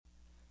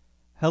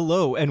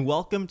Hello, and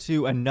welcome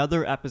to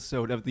another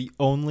episode of the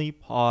only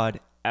pod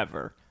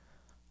ever.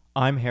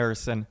 I'm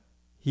Harrison,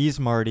 he's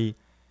Marty,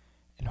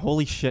 and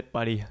holy shit,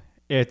 buddy,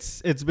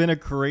 it's been a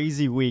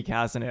crazy week,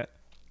 hasn't it?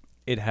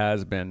 It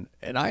has been.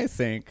 And I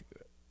think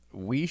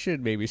we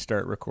should maybe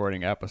start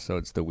recording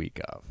episodes the week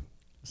of,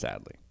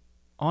 sadly.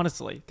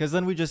 Honestly, because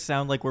then we just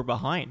sound like we're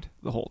behind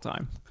the whole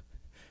time.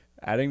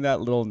 Adding that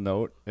little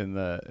note in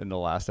the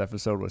last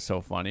episode was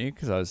so funny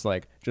because I was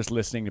like just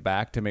listening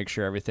back to make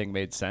sure everything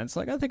made sense.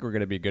 Like, I think we're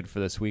going to be good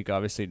for this week.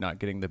 Obviously not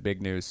getting the big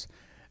news.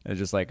 And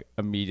just like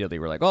immediately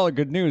we're like, oh,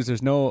 good news.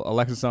 There's no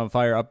Alexis on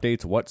Fire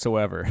updates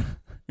whatsoever.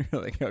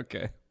 You're like,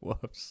 okay,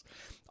 whoops.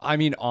 I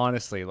mean,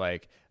 honestly,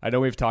 like, I know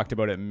we've talked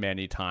about it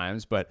many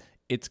times, but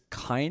it's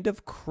kind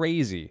of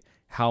crazy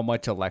how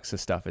much Alexa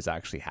stuff is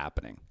actually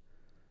happening.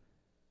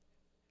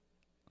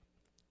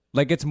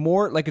 It's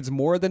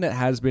more than it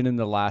has been in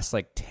the last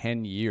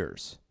 10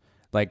 years.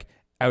 Like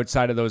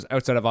outside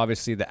of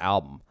obviously the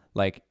album.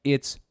 Like,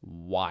 it's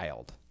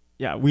wild.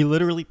 Yeah, we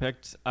literally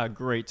picked a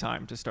great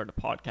time to start a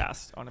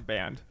podcast on a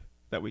band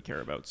that we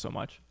care about so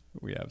much.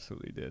 We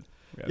absolutely did.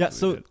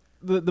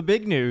 The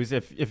big news,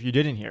 if you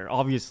didn't hear,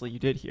 obviously you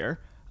did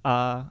hear,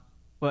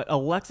 but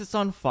Alexis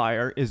on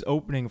Fire is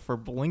opening for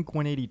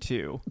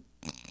Blink-182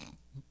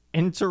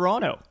 in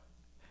Toronto.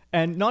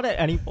 And not at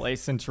any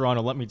place in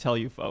Toronto, let me tell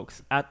you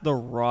folks, at the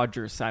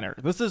Rogers Centre.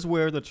 This is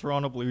where the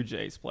Toronto Blue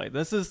Jays play.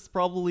 This is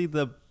probably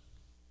the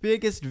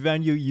biggest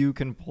venue you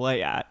can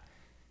play at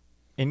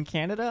in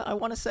Canada, I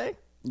want to say.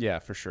 Yeah,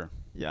 for sure.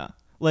 Yeah.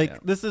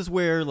 This is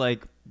where,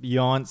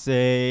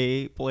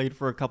 Beyonce played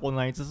for a couple of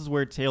nights. This is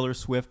where Taylor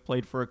Swift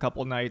played for a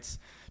couple of nights,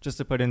 just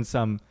to put in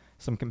some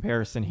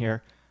comparison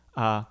here.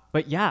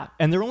 But yeah,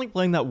 and they're only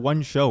playing that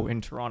one show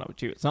in Toronto,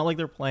 too. It's not like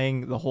they're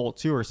playing the whole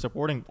tour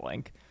supporting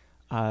Blink.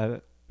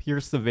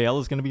 Pierce the Veil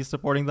is going to be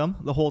supporting them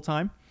the whole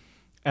time.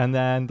 And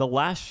then the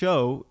last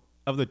show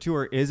of the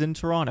tour is in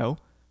Toronto,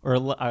 or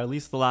at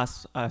least the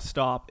last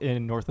stop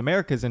in North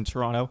America is in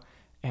Toronto,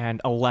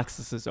 and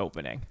Alexis is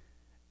opening.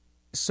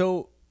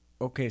 So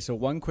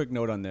one quick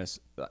note on this.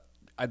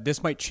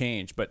 This might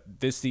change, but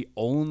this is the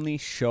only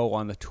show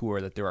on the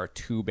tour that there are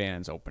two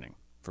bands opening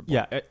for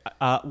Blink. Yeah.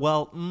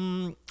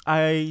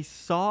 I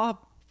saw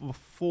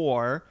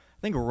before, I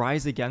think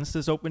Rise Against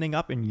is opening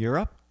up in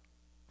Europe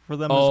for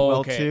them as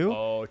well too.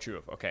 Oh,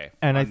 true. Okay.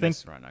 And on I think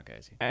this run, okay, I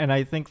see. And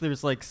I think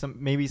there's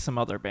some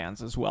other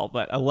bands as well,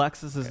 but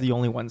Alexis is the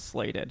only one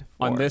slated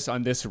for on this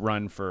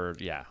run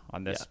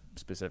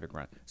specific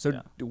run.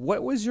 So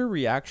what was your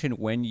reaction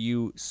when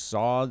you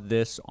saw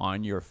this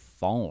on your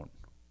phone?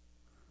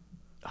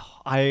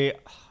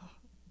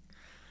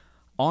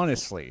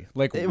 Honestly,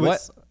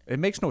 it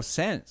makes no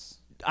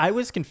sense. I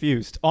was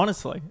confused.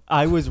 Honestly,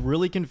 I was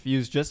really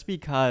confused just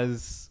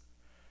because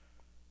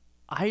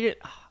I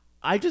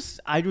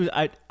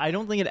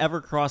don't think it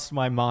ever crossed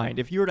my mind.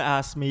 If you were to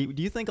ask me,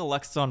 do you think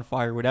Alexis on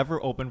Fire would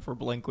ever open for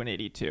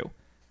Blink-182?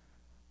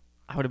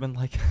 I would have been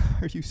like,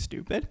 are you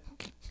stupid?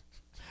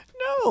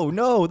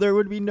 No, there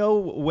would be no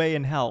way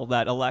in hell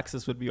that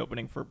Alexis would be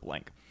opening for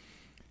Blink.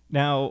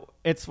 Now,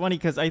 it's funny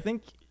because I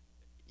think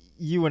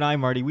you and I,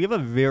 Marty, we have a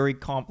very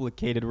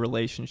complicated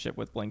relationship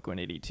with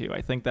Blink-182.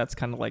 I think that's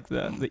kind of like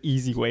the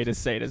easy way to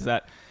say it, is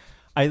that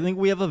I think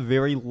we have a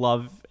very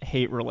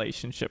love-hate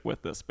relationship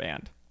with this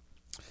band.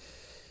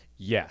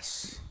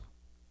 Yes.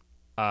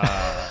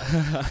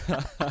 I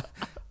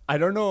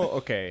don't know.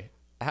 Okay.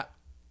 All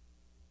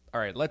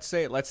right. Let's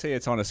say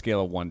it's on a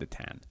scale of 1 to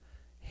 10.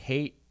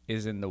 Hate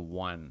is in the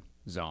 1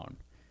 zone.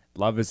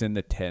 Love is in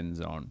the 10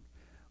 zone.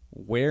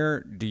 Where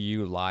do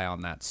you lie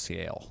on that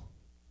scale?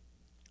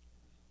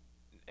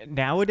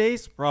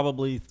 Nowadays,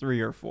 probably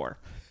 3 or 4.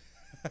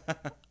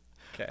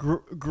 Okay.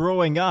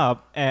 Growing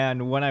up,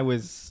 and when I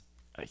was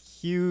a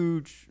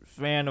huge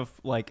fan of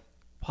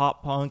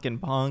pop punk and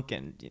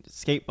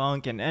skate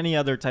punk and any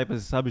other type of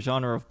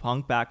subgenre of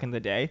punk back in the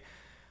day,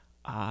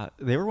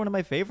 they were one of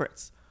my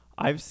favorites.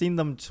 I've seen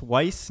them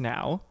twice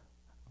now,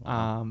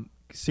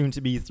 soon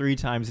to be 3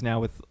 times now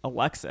with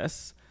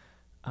Alexis.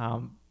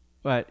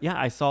 But yeah,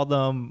 I saw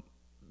them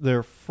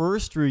their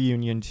first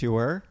reunion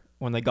tour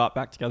when they got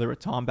back together with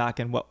Tom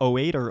back in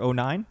 08 or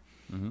 09.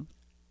 Mm-hmm.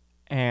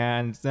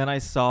 And then I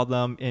saw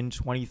them in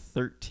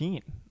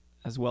 2013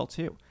 as well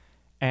too.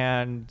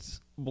 And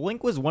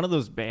Blink was one of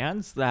those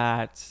bands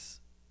that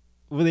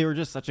they were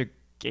just such a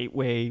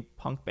gateway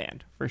punk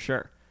band for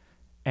sure.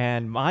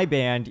 And my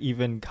band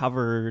even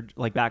covered,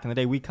 back in the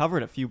day, we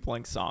covered a few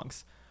Blink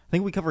songs. I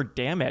think we covered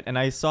Damn It, and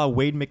I saw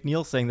Wade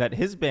McNeil saying that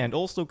his band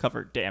also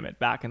covered Damn It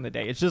back in the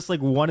day. It's just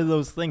one of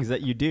those things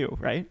that you do,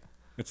 right?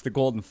 It's the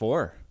Golden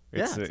Four.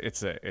 Yeah.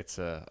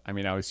 I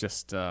mean, I was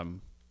just I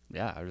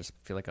just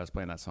feel like I was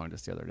playing that song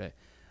just the other day.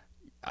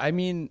 I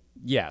mean,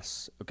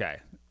 yes. Okay.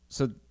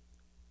 So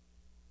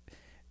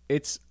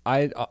it's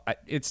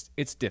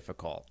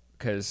difficult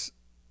because,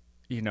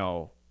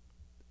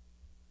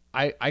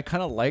 I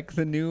kind of like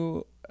the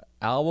new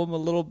album a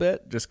little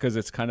bit just because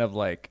it's kind of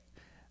I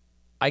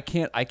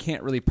can't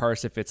really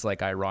parse if it's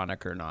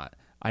ironic or not.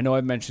 I know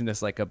I've mentioned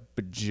this like a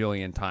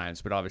bajillion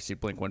times, but obviously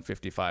Blink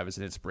 155 is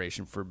an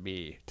inspiration for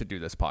me to do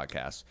this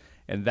podcast.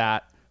 And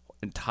that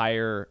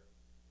entire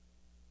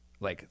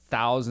like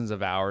thousands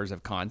of hours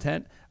of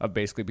content of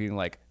basically being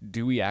like,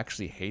 do we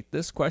actually hate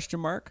this? Question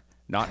mark.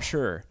 Not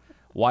sure.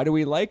 Why do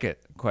we like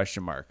it?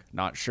 Question mark.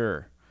 Not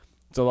sure.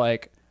 So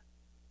like,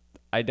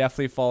 I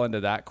definitely fall into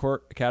that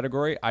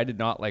category. I did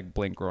not like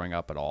Blink growing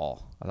up at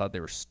all. I thought they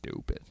were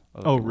stupid.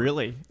 Oh,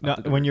 really? No,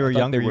 when you were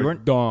younger, you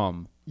weren't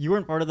dumb. You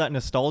weren't part of that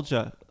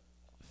nostalgia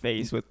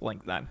phase with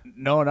Blink then.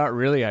 No, not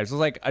really. I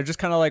just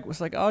kind of like was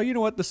like, oh, you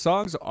know what? The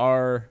songs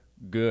are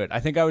good.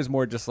 I think I was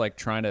more just like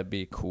trying to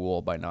be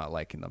cool by not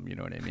liking them. You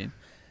know what I mean?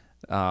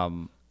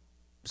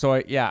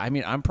 I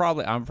mean, I'm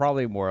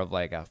probably more of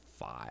like a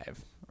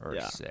 5 or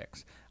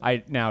 6.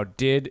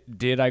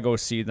 Did I go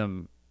see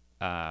them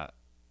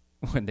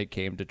when they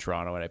came to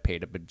Toronto and I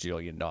paid $1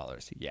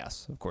 bajillion?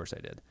 Yes, of course I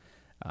did.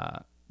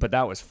 But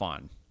that was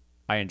fun.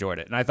 I enjoyed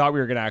it, and I thought we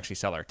were going to actually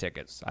sell our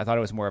tickets. I thought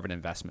it was more of an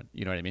investment.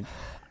 You know what I mean?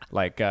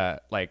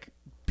 Like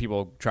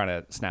people trying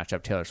to snatch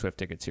up Taylor Swift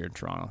tickets here in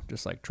Toronto,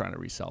 just like trying to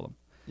resell them.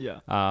 Yeah.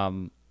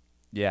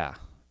 Yeah.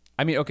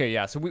 I mean, okay,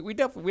 yeah. So we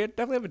definitely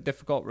have a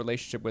difficult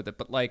relationship with it,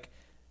 but like,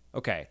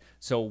 okay.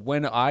 So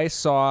when I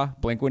saw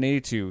Blink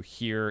 182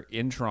 here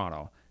in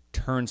Toronto,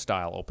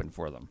 Turnstile opened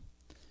for them.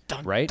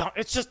 Right?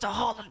 It's just a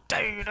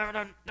holiday.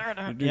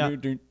 Yeah.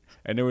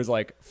 And it was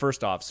like,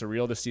 first off,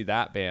 surreal to see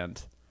that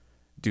band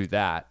do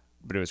that,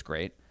 but it was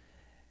great.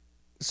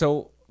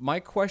 So my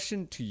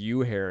question to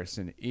you,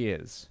 Harrison,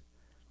 is,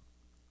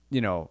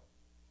 maybe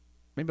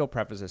I'll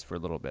preface this for a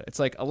little bit. It's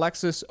like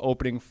Alexis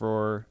opening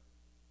for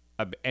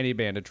any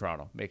band in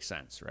Toronto. Makes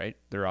sense, right?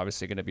 They're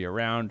obviously going to be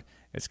around.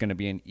 It's going to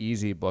be an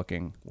easy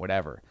booking,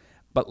 whatever.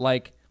 But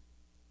like,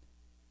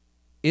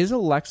 is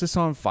Alexis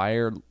on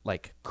Fire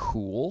like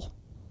cool?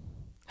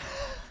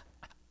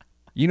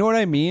 You know what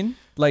I mean?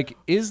 Like,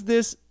 is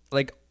this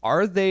like,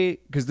 are they?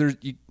 Because there's,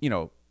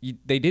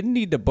 they didn't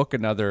need to book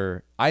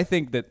another. I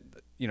think that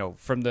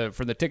from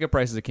the ticket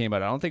prices that came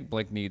out, I don't think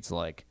Blink needs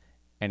like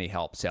any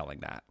help selling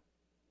that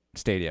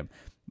stadium.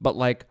 But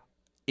like,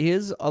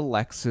 is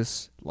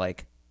Alexis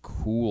like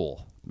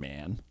cool,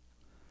 man?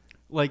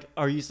 Like,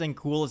 are you saying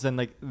cool as in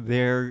like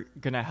they're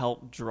gonna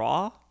help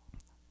draw?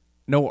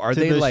 No, are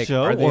they like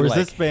show, are they or is like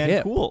this band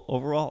hip? cool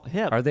overall?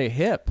 Hip? Are they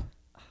hip?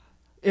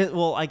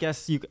 Well, I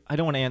guess I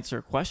don't want to answer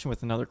a question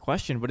with another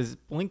question, but is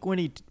Blink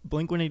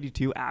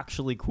 182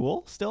 actually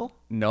cool still?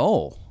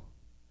 No,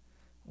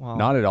 well,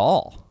 not at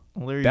all.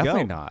 Well, there you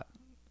Definitely go. not.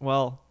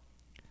 Well,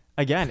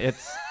 again,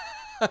 it's.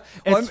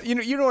 Well,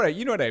 you know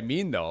what I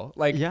mean though.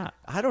 Like, yeah.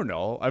 I don't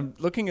know. I'm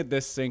looking at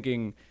this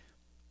thinking,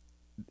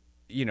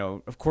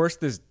 of course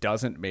this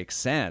doesn't make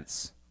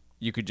sense.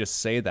 You could just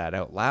say that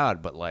out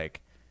loud, but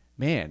like,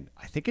 man,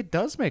 I think it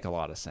does make a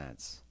lot of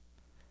sense.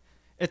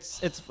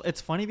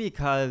 It's funny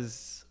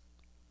because,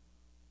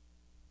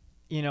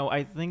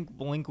 I think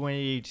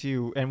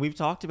Blink-182, and we've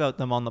talked about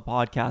them on the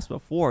podcast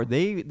before,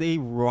 they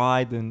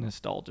ride the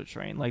nostalgia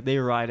train. Like, they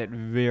ride it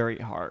very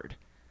hard.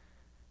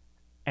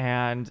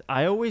 And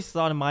I always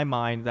thought in my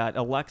mind that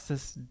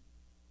Alexis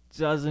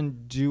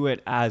doesn't do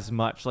it as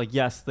much. Like,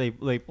 yes, they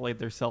played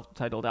their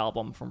self-titled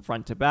album from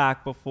front to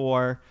back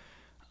before,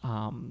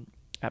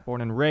 at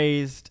Born and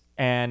Raised,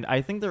 and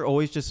I think they're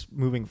always just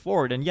moving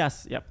forward. And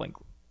yes, Blink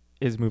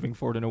is moving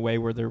forward in a way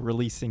where they're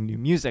releasing new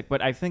music,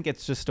 but I think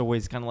it's just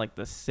always kind of like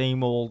the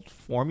same old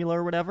formula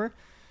or whatever.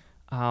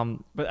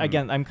 But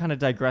again, I'm kind of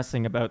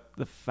digressing about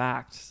the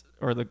facts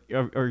or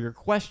your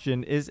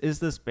question is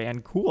this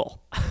band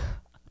cool?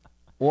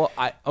 Well,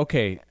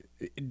 okay.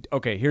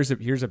 Here's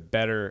a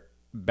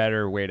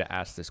better way to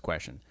ask this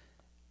question.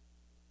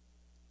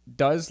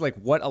 Does like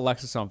what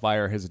Alexis on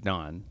Fire has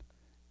done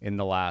in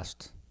the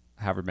last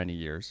however many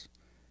years,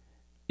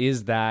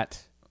 is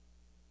that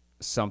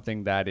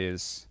something that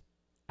is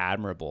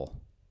admirable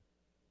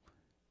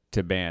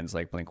to bands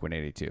like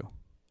Blink-182?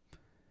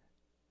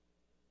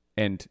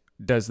 And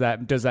does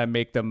that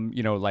make them,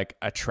 like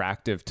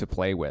attractive to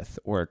play with,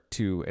 or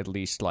to at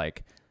least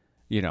like,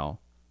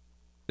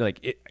 like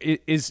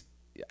it is,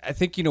 I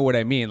think you know what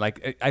I mean.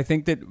 Like, I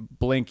think that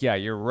Blink, yeah,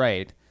 you're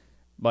right,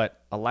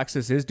 but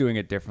Alexis is doing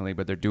it differently,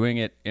 but they're doing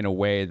it in a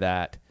way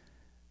that,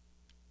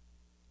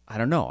 I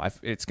don't know.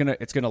 It's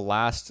gonna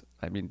last.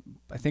 I mean,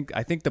 I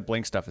think the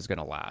Blink stuff is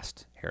gonna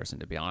last, Harrison,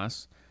 to be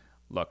honest.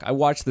 Look, I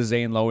watched the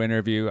Zane Lowe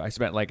interview. I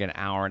spent like an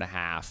hour and a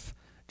half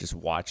just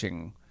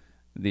watching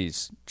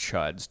these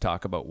chuds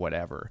talk about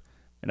whatever,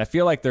 and I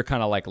feel like they're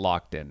kind of like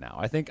locked in now.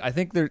 I think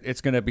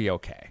it's gonna be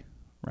okay,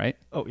 right?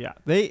 Oh yeah,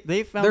 they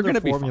found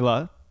their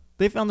formula.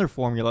 They found their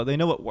formula. They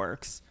know what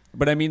works.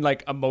 But I mean,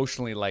 like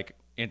emotionally, like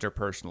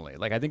interpersonally,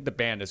 like I think the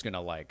band is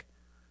gonna like,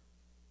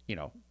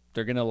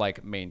 they're gonna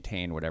like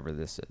maintain whatever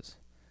this is.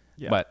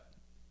 Yeah. But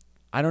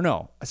I don't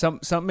know.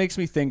 Some makes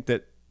me think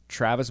that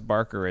Travis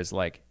Barker is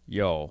like,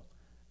 yo,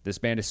 this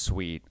band is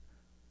sweet.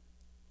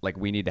 Like,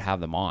 we need to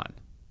have them on.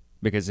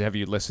 Because have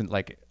you listened,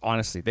 like,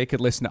 honestly, they could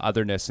listen to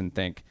Otherness and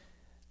think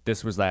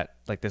this was a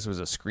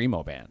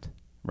Screamo band,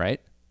 right?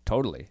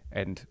 Totally.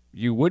 And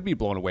you would be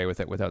blown away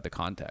with it without the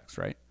context,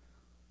 right?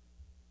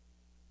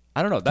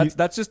 I don't know.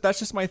 That's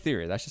just my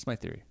theory. That's just my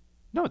theory.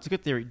 No, it's a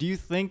good theory. Do you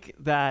think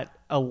that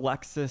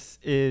Alexis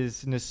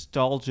is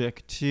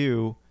nostalgic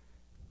to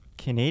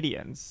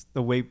Canadians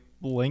the way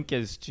Blink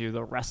is to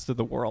the rest of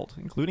the world,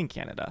 including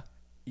Canada?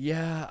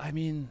 Yeah, I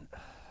mean,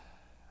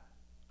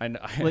 I know.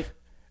 Like,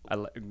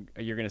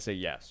 You're gonna say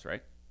yes,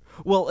 right?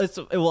 well,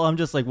 I'm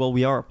just like, well,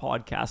 we are a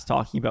podcast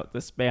talking about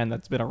this band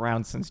that's been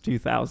around since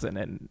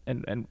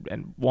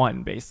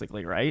 2001,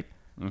 basically, right?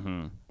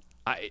 Mm-hmm.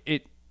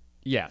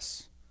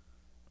 Yes.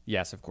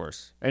 Yes, of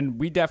course. And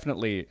we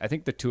definitely, I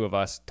think the two of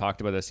us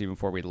talked about this even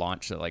before we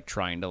launched it, like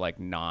trying to like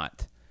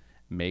not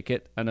make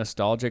it a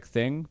nostalgic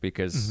thing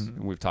because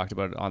we've talked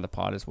about it on the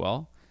pod as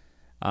well.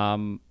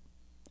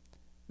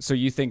 So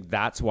you think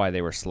that's why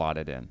they were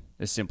slotted in,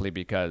 is simply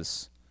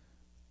because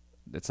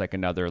it's like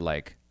another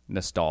like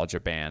nostalgia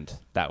band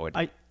that would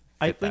I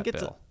fit think that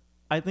it's bill.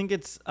 I think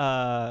it's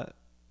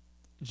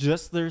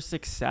just their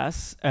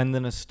success and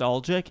the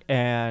nostalgic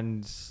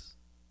and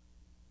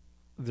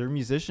their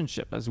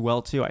musicianship as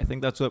well too. I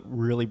think that's what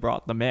really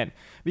brought them in,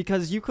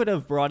 because you could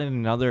have brought in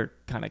another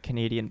kind of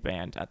Canadian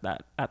band at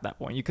that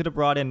point. You could have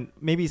brought in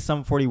maybe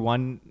Sum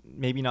 41,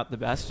 maybe not the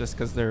best just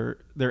because they're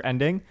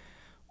ending,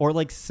 or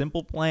like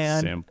Simple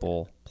Plan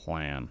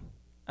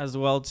as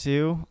well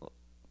too,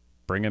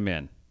 Bring them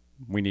in.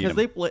 We need because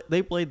them.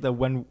 they played the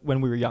when we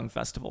were young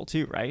festival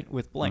too, right,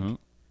 with Blink. Mm-hmm.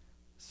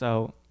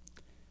 So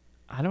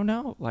I don't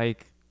know,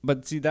 like.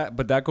 But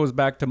that goes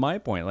back to my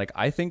point. Like,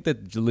 I think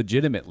that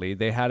legitimately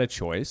they had a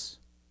choice.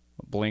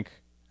 Blink,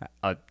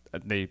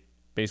 they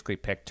basically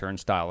picked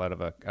Turnstile out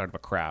of a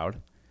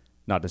crowd.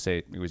 Not to say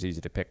it was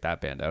easy to pick that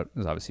band out. It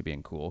was obviously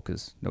being cool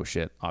because no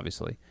shit,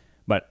 obviously.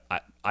 But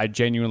I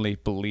genuinely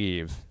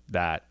believe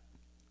that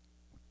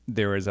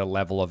there is a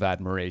level of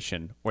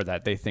admiration, or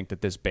that they think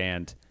that this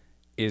band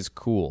is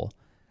cool.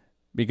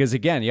 Because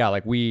again, yeah,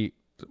 like we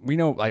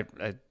know, like,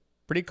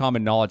 pretty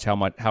common knowledge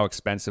how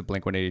expensive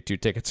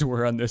Blink-182 tickets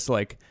were on this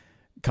like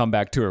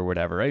comeback tour or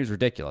whatever, right? It was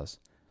ridiculous.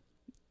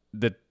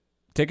 The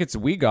tickets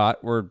we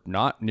got were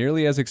not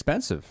nearly as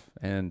expensive,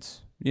 and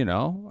you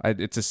know,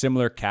 it's a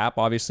similar cap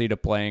obviously to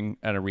playing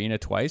an arena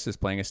twice as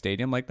playing a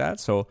stadium like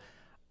that. So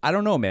I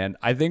don't know, man.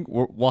 I think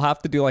we'll have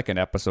to do like an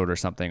episode or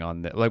something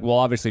on that. Like, we'll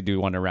obviously do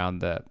one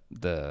around the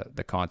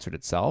concert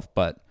itself,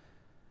 but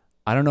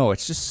I don't know.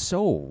 It's just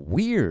so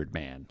weird,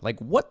 man. Like,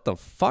 what the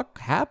fuck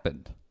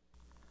happened?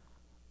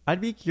 I'd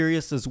be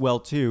curious as well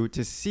too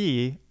to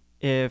see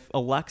if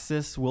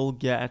Alexis will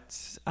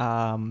get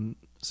some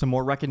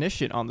more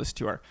recognition on this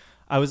tour.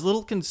 I was a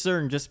little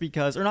concerned just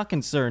because, or not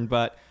concerned,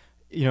 but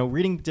you know,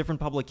 reading different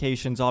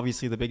publications,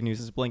 obviously the big news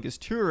is Blink is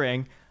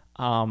touring,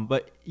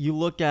 but you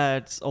look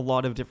at a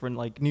lot of different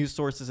like news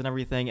sources and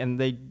everything, and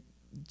they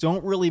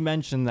don't really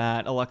mention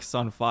that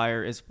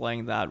Alexisonfire is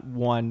playing that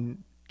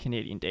one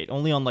Canadian date,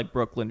 only on like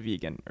Brooklyn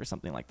Vegan or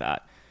something like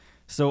that.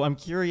 So I'm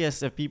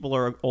curious if people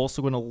are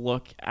also going to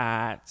look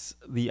at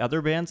the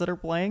other bands that are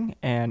playing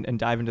and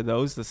dive into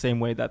those the same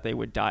way that they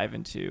would dive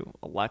into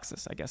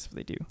Alexis, I guess,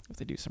 if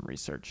they do some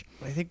research.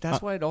 I think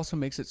that's why it also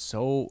makes it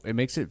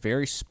makes it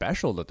very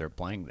special that they're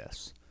playing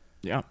this.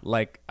 Yeah.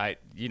 Like,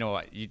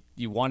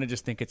 you want to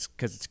just think it's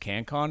because it's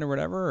CanCon or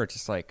whatever, or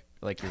just like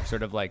you're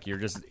sort of like, you're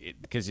just,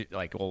 because you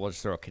like, well, we'll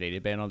just throw a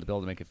Canadian band on the bill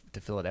to make it,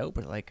 to fill it out.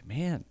 But like,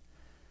 man,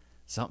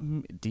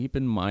 something deep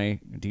in my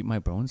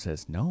bones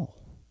says no.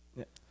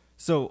 Yeah.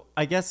 So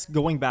I guess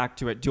going back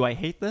to it, do I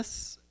hate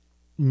this?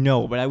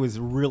 No, but I was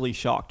really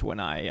shocked when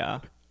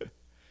I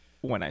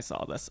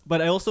saw this.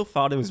 But I also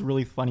thought it was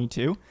really funny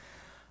too,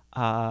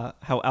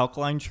 how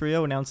Alkaline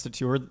Trio announced a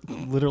tour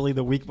literally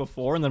the week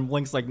before, and then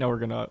Blink's like, no, we're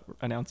gonna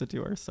announce a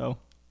tour. So,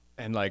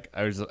 and like,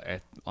 I was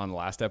on the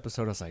last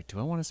episode, I was like, do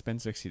I want to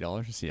spend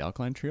 $60 to see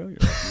Alkaline Trio? You're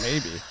like,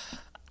 maybe.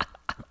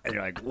 And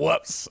you're like,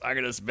 whoops, I'm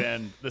gonna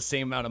spend the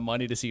same amount of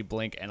money to see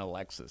Blink and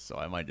Alexis, so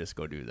I might just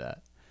go do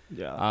that.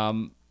 yeah.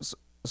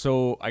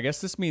 So I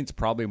guess this means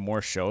probably more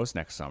shows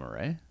next summer,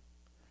 right?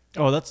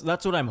 Oh,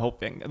 that's what I'm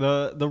hoping.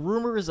 The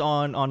rumors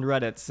on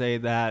Reddit say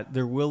that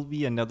there will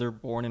be another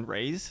Born and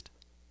Raised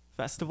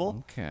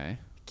festival. Okay.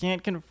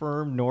 Can't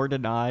confirm nor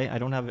deny. I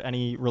don't have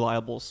any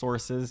reliable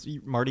sources.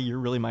 Marty, you're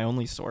really my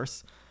only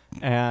source.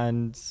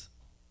 And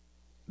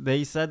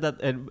they said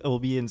that it will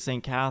be in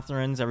St.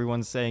 Catharines.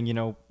 Everyone's saying, you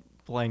know,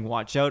 playing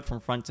Watch Out from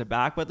front to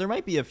back, but there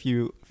might be a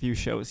few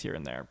shows here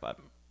and there. But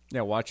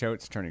yeah, Watch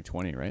Out's turning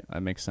 20, right?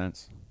 That makes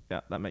sense. yeah,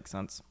 that makes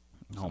sense.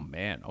 Oh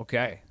man.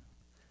 Okay.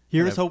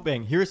 Here's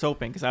hoping,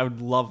 because I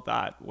would love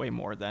that way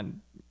more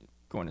than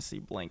going to see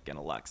Blink and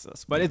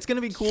Alexis. But it's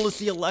gonna be cool to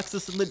see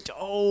Alexis in the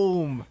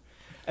Dome.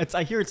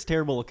 I hear it's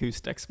terrible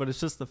acoustics, but it's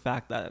just the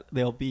fact that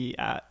they'll be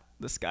at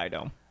the Sky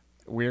Dome.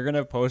 We're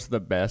gonna post the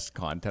best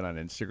content on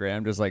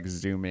Instagram, just like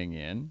zooming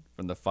in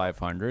from the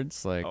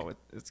 500s, like,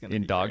 it's gonna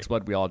in be Dog's great.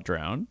 Blood we all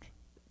drowned.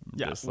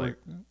 Yeah, Just like,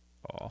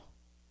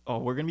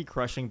 we're gonna be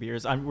crushing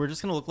beers. We're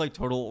just gonna look like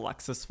total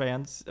Alexis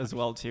fans as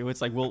well too.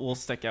 It's like we'll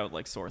stick out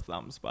like sore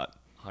thumbs, but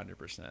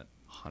 100%.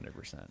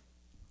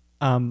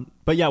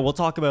 But yeah, we'll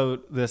talk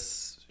about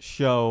this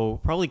show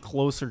probably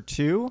closer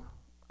to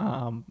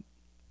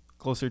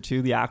closer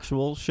to the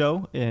actual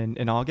show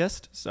in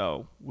August.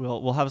 So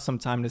we'll have some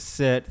time to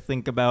sit,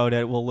 think about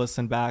it. We'll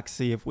listen back,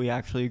 see if we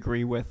actually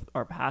agree with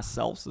our past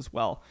selves as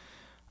well.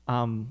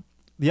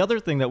 The other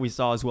thing that we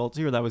saw as well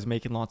too that was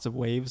making lots of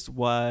waves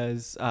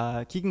was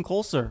Keegan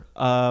Colser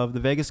of the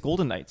Vegas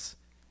Golden Knights.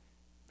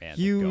 Man,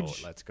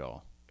 huge, let's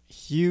go.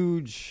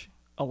 Huge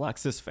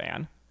Alexis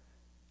fan.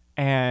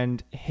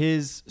 And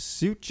his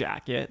suit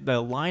jacket, the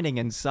lining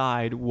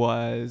inside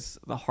was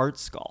the heart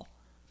skull.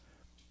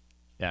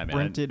 Yeah, man.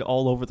 Printed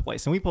all over the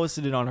place. And we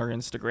posted it on our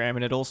Instagram,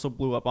 and it also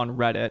blew up on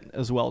Reddit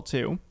as well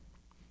too.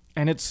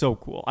 And it's so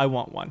cool. I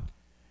want one.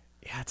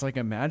 Yeah, it's like,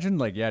 imagine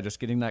like, yeah, just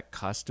getting that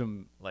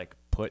custom like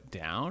put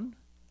down.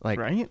 Like,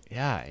 right?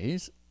 Yeah,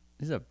 he's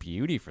a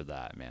beauty for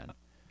that, man.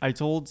 I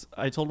told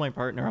my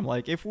partner, I'm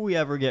like, if we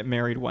ever get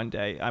married one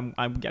day,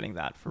 I'm getting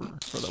that for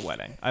the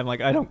wedding. I'm like,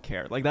 I don't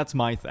care. Like, that's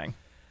my thing.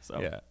 So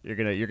yeah,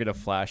 you're gonna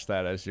flash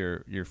that as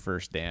your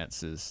first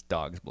dance is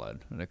Dog's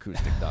Blood, an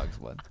acoustic Dog's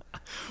Blood.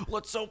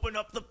 Let's open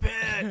up the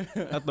pit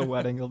at the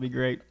wedding. It'll be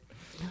great.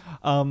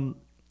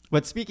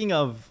 But speaking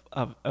of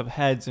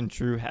heads and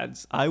true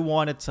heads, I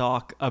want to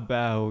talk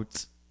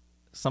about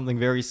something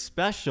very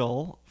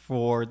special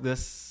for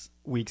this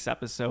week's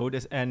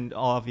episode, and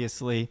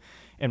obviously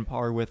in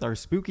par with our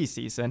spooky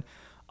season.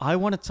 I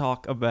want to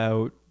talk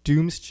about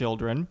Doom's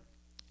Children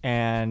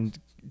and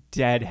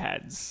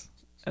Deadheads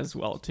as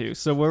well too.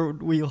 So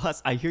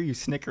I hear you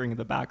snickering in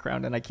the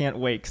background, and I can't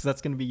wait because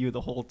that's going to be you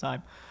the whole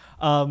time.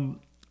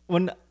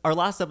 When our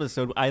last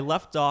episode, I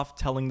left off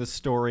telling the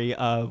story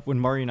of when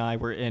Marty and I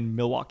were in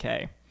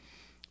Milwaukee,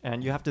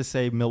 and you have to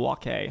say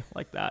Milwaukee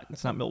like that.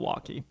 It's not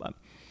Milwaukee, but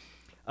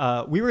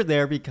we were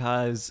there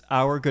because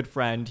our good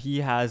friend, he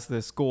has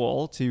this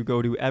goal to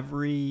go to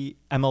every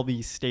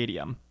MLB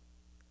stadium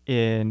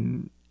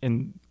in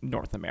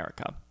North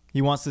America.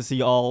 He wants to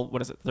see all,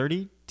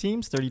 30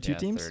 teams, 32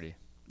 teams? 30.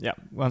 Yeah,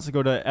 wants to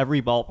go to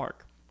every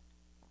ballpark.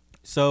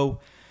 So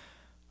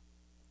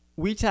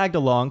we tagged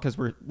along because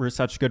we're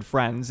such good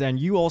friends, and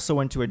you also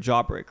went to a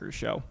Jawbreakers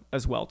show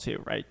as well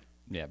too, right?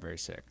 Yeah, very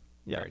sick.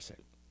 Yeah. Very sick.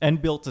 And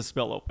Built to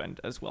Spill opened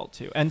as well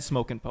too, and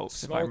Smoking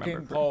Popes. If I remember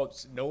Smoking correctly.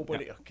 Popes.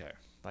 Nobody. Yeah. Okay,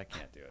 I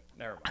can't do it.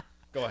 Never mind.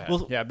 Go ahead.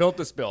 Well, yeah, Built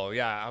to Spill.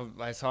 Yeah,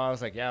 I saw. I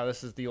was like, yeah,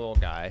 this is the old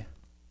guy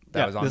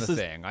that was on the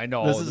thing. I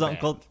know. This is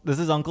Uncle. Band. This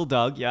is Uncle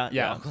Doug. Yeah.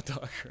 Yeah, Uncle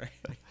Doug.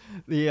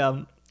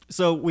 Right.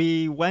 So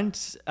we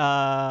went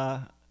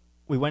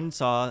and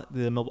saw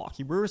the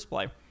Milwaukee Brewers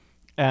play.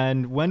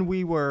 And when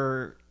we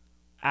were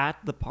at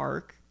the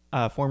park,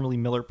 formerly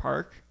Miller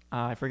Park,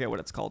 I forget what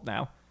it's called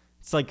now.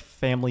 It's like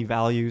Family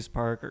Values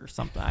Park or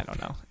something. I don't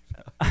know.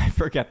 I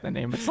forget the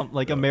name. It's something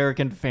like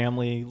American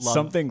Family Love.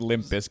 Something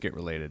Limp Bizkit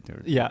related to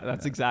it. Yeah,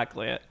 that's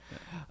exactly it.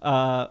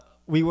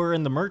 We were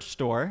in the merch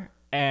store,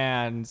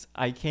 and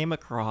I came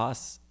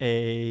across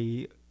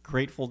a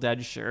Grateful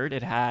Dead shirt.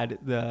 It had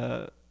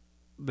the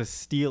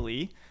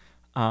Steely,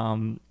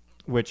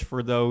 which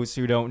for those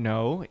who don't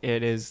know,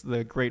 it is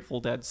the Grateful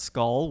Dead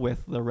skull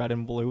with the red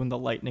and blue and the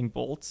lightning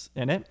bolts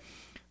in it.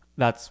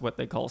 That's what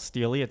they call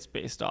Steely. It's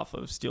based off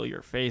of Steal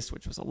Your Face,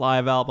 which was a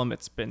live album.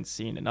 It's been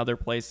seen in other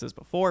places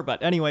before.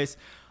 But anyways,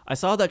 I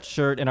saw that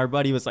shirt, and our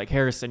buddy was like,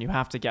 Harrison, you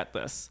have to get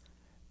this.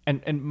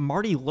 And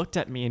Marty looked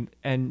at me,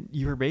 and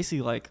you were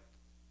basically like,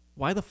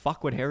 why the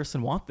fuck would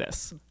Harrison want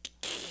this?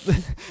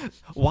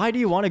 Why do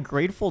you want a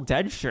Grateful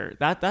Dead shirt?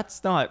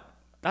 That's not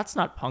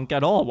punk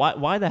at all.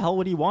 Why the hell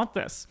would he want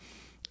this?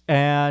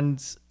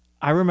 And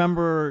I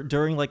remember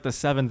during like the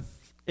seventh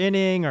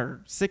inning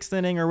or sixth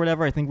inning or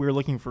whatever, I think we were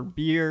looking for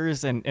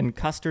beers and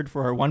custard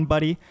for our one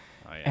buddy.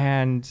 Oh, yeah.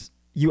 And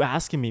you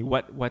asking me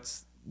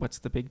what's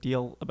the big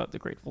deal about the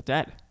Grateful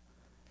Dead?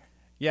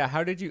 Yeah,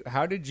 how did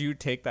you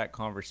take that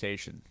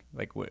conversation?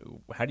 Like,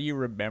 how do you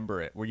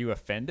remember it? Were you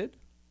offended?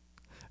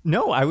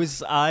 No,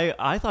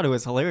 I thought it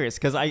was hilarious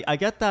because I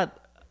get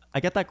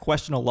that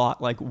question a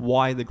lot, like,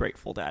 why the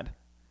Grateful Dead?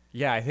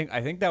 Yeah, I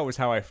think that was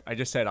how I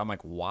just said, I'm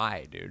like,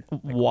 why, dude?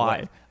 Like, why?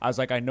 What? I was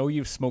like, I know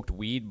you've smoked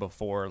weed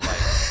before,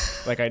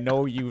 like I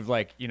know you've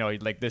like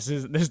this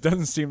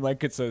doesn't seem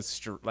like it's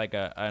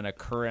an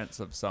occurrence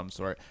of some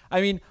sort.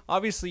 I mean,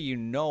 obviously you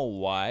know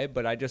why,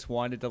 but I just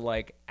wanted to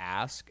like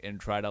ask and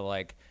try to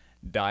like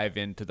dive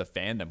into the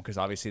fandom because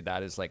obviously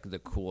that is like the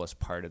coolest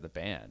part of the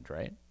band,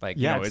 right? Like,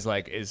 yeah, is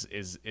like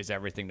is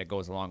everything that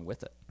goes along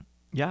with it.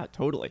 Yeah,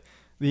 totally.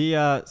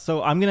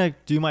 So I'm going to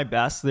do my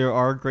best. There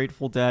are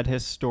Grateful Dead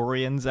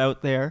historians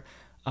out there.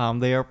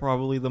 They are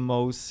probably the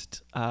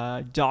most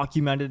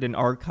documented and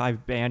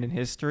archived band in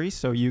history,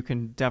 so you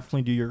can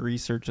definitely do your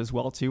research as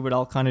well too, but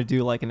I'll kind of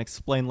do like an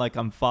explain like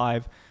I'm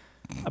five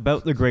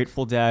about the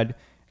Grateful Dead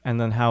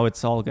and then how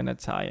it's all going to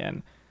tie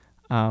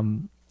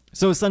in.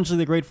 So essentially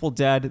the Grateful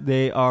Dead,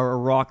 they are a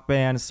rock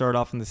band, started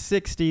off in the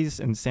 60s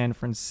in San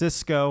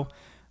Francisco.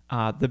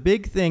 The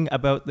big thing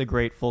about the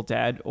Grateful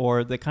Dead,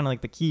 or the kind of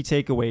like the key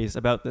takeaways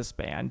about this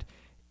band,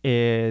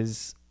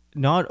 is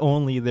not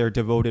only their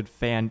devoted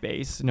fan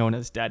base, known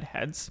as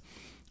Deadheads,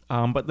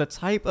 but the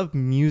type of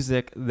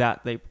music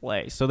that they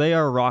play. So they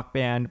are a rock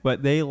band,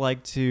 but they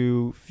like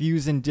to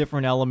fuse in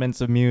different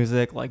elements of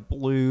music like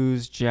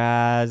blues,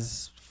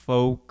 jazz,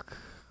 folk,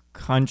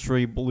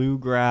 country,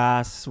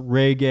 bluegrass,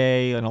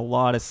 reggae, and a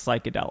lot of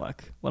psychedelic.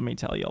 Let me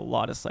tell you, a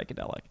lot of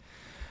psychedelic.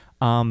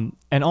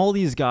 And all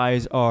these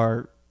guys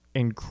are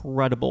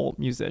incredible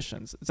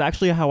musicians. It's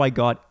actually how I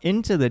got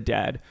into the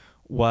Dead.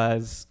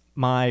 Was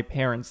my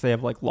parents, they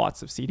have like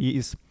lots of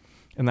CDs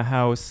in the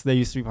house. They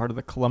used to be part of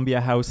the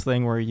Columbia House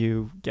thing where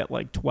you get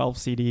like 12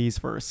 CDs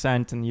for a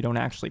cent and you don't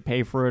actually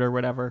pay for it or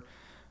whatever.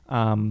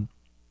 And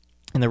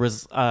there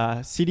was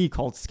a CD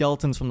called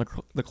Skeletons from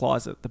the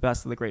Closet, the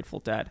best of the Grateful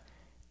Dead.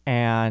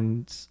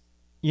 And,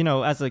 you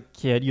know, as a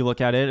kid, you look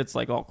at it, it's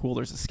like, oh, cool,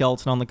 there's a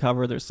skeleton on the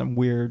cover. There's some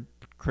weird,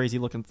 crazy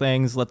looking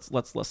things.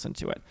 Let's listen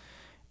to it.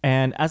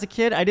 And as a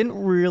kid, I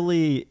didn't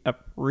really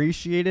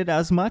appreciate it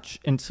as much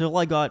until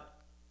I got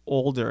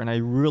older and I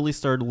really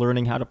started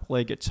learning how to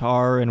play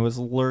guitar and was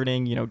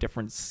learning, you know,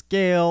 different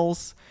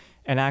scales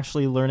and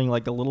actually learning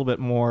like a little bit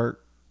more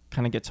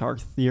kind of guitar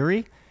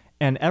theory.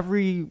 And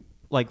every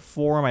like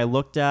forum I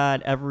looked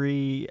at,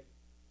 every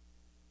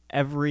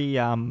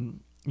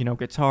you know,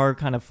 guitar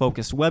kind of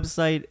focused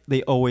website,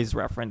 they always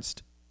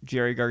referenced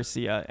Jerry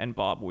Garcia and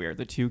Bob Weir,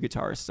 the two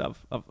guitarists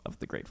of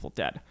the Grateful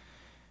Dead.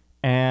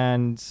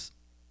 And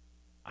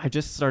I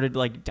just started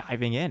like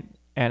diving in.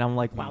 And I'm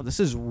like, wow, this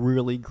is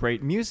really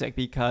great music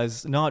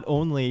because not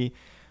only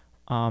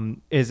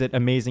is it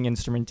amazing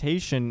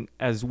instrumentation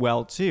as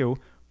well too,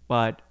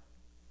 but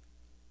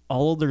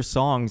all of their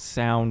songs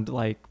sound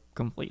like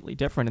completely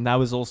different. And that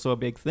was also a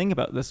big thing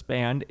about this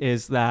band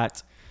is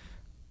that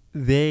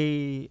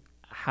they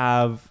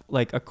have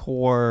like a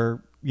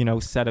core, you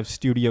know, set of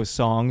studio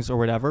songs or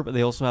whatever, but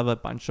they also have a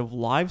bunch of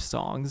live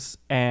songs.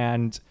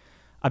 And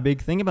a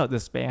big thing about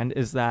this band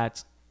is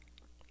that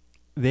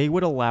they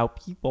would allow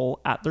people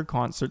at their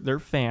concert, their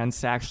fans,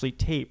 to actually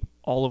tape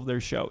all of their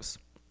shows.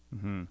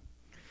 Mm-hmm.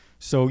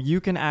 So you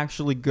can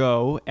actually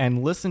go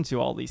and listen to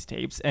all these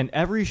tapes, and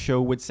every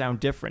show would sound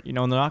different. You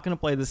know, and they're not going to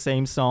play the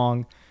same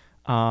song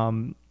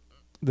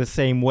the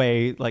same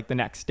way like the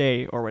next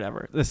day or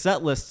whatever. The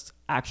set lists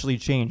actually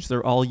change.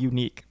 They're all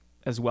unique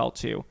as well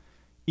too.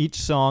 Each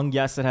song,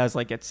 yes, it has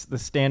like its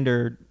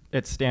standard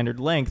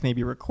length,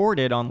 maybe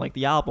recorded on like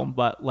the album,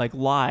 but like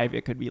live,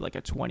 it could be like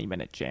a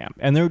 20-minute jam.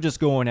 And they're just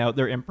going out,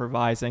 they're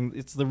improvising.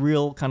 It's the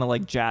real kind of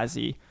like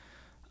jazzy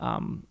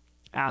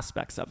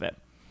aspects of it.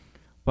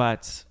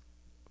 But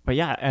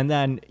yeah, and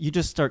then you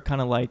just start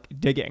kind of like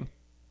digging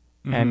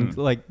and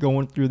like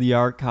going through the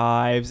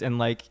archives and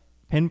like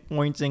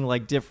pinpointing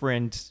like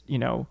different, you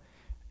know,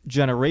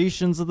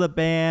 generations of the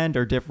band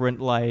or different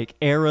like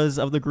eras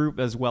of the group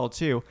as well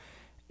too.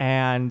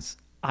 And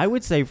I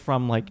would say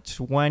from like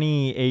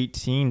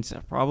 2018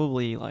 to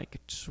probably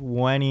like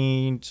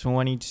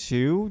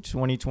 2022,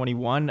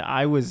 2021,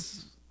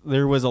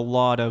 there was a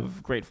lot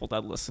of Grateful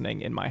Dead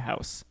listening in my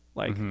house.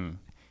 Like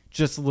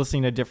just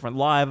listening to different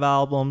live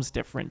albums,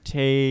 different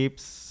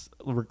tapes,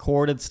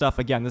 recorded stuff.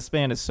 Again, this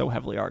band is so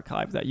heavily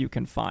archived that you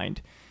can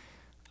find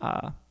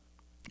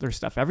their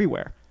stuff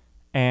everywhere.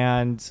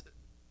 And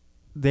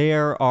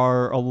there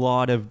are a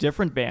lot of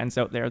different bands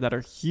out there that are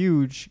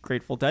huge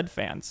Grateful Dead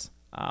fans.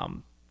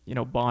 You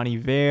know, Bon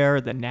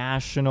Iver, The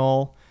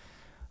National,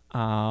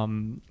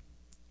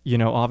 you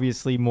know,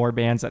 obviously more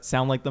bands that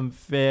sound like them,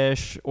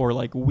 Fish, or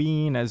like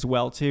Ween as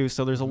well too.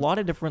 So there's a lot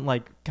of different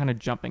like kind of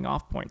jumping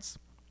off points.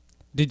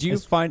 Did you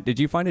find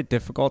it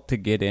difficult to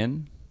get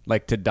in,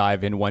 like to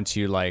dive in once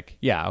you like,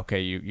 yeah, okay,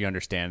 you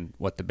understand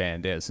what the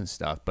band is and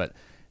stuff, but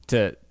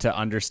to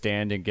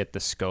understand and get the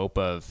scope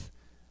of,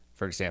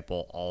 for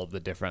example, all of the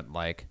different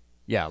like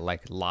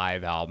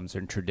live albums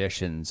and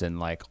traditions and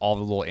like all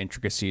the little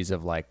intricacies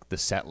of like the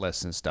set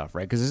lists and stuff,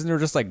 right? Because isn't there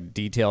just like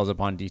details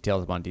upon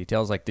details upon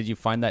details? Like, did you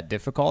find that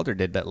difficult, or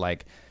did that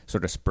like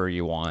sort of spur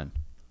you on?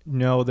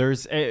 No,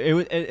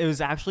 it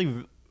was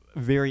actually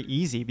very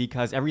easy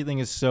because everything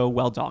is so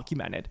well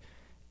documented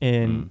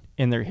in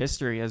their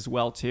history as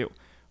well too,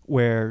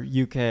 where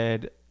you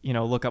could, you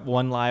know, look up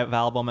one live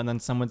album and then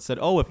someone said,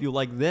 oh, if you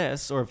like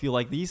this or if you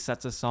like these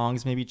sets of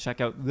songs, maybe check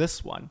out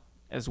this one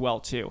as well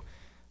too.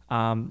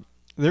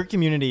 Their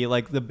community,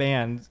 like the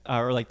band,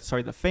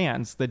 the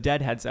fans, the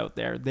Deadheads out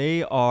there,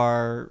 they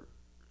are,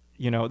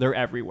 you know, they're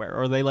everywhere,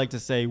 or they like to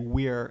say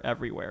we're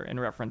everywhere in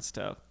reference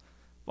to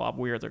Bob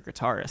Weir, their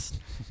guitarist,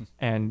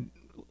 and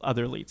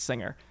other lead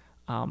singer.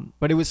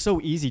 But it was so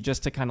easy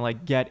just to kind of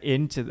like get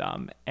into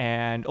them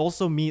and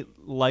also meet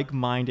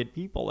like-minded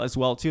people as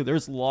well too.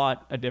 There's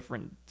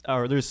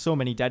there's so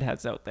many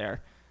Deadheads out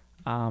there.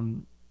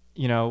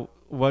 You know,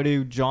 what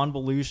do John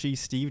Belushi,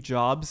 Steve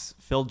Jobs,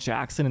 Phil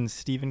Jackson, and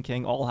Stephen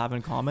King all have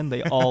in common?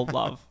 They all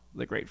love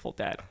the Grateful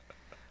Dead.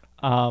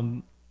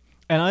 And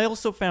I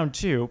also found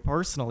too,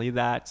 personally,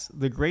 that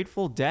the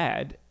Grateful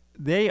Dead,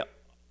 they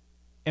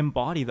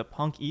embody the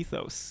punk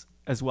ethos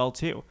as well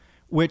too,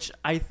 which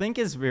I think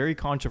is very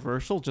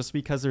controversial just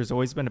because there's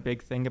always been a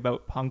big thing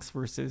about punks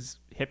versus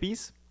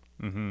hippies.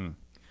 Mm-hmm.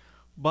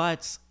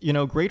 But, you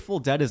know, Grateful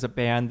Dead is a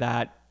band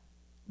that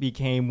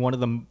became one of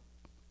the,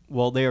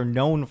 well, they are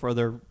known for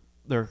their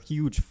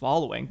huge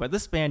following, but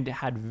this band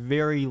had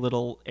very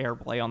little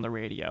airplay on the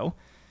radio.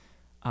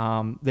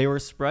 They were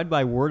spread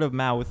by word of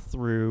mouth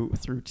through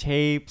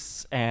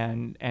tapes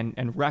and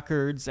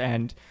records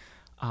and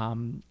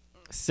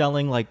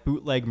selling like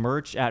bootleg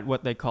merch at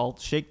what they called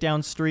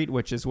Shakedown Street,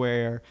 which is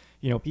where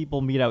people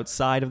meet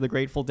outside of the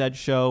Grateful Dead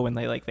show and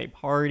they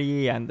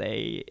party and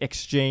they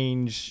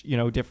exchange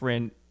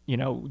different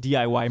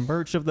DIY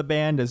merch of the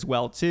band as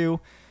well too.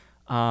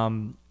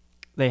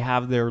 They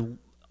have their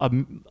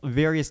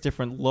various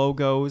different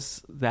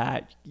logos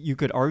that you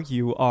could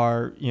argue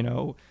are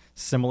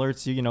similar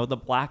to the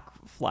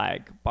Black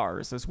Flag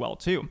bars as well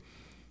too.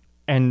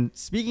 And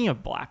speaking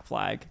of Black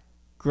Flag,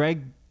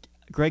 Greg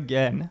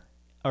Ginn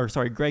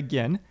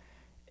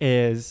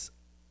is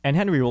and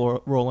Henry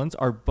Rollins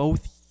are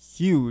both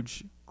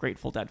huge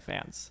Grateful Dead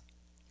fans.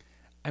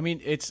 I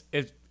mean,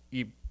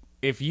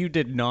 if you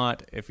did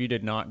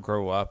not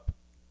grow up,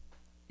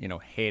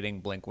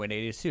 hating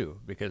Blink-182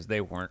 because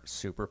they weren't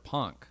super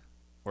punk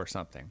or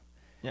something,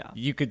 yeah,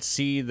 you could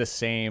see the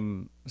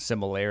same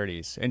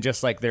similarities and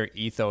just like their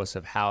ethos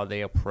of how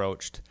they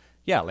approached,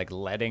 like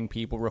letting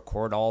people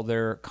record all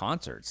their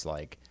concerts,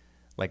 like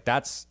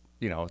that's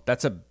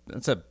that's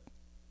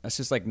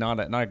just like not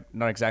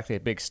exactly a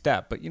big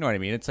step, but you know what I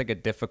mean. It's like a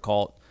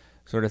difficult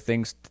sort of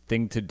thing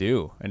to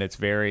do, and it's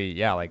very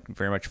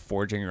much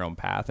forging your own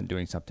path and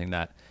doing something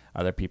that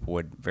other people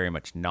would very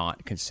much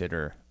not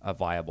consider a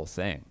viable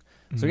thing.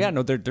 Mm-hmm. So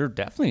no, they're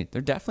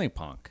definitely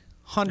punk,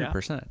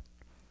 100%.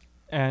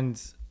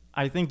 And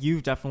I think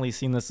you've definitely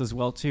seen this as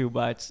well too.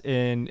 But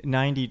in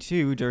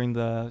 '92, during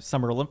the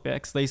Summer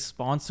Olympics, they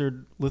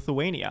sponsored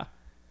Lithuania,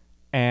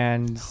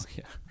 and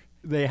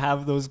they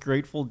have those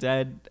Grateful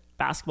Dead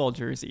basketball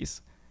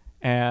jerseys,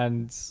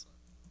 and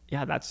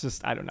that's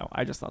just, I don't know,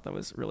 I just thought that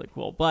was really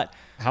cool. But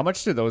how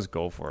much do those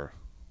go for?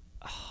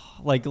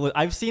 Like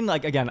I've seen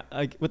again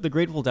with the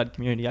Grateful Dead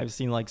community, I've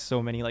seen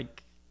so many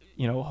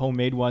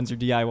homemade ones or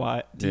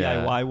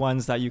DIY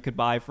ones that you could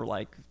buy for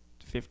like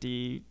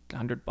 $50,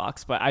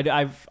 $100, but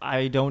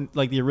I don't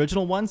like the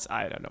original ones.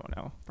 I don't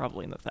know,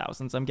 probably in the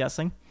thousands, I'm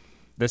guessing.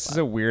 This is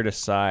a weird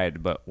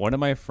aside, but one of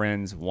my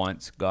friends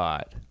once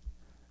got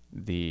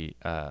the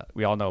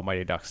we all know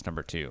Mighty Ducks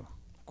 #2,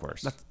 of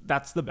course.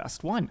 That's the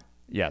best one.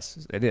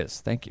 Yes, it is.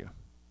 Thank you.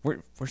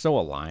 We're so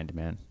aligned,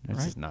 man.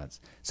 It's just nuts.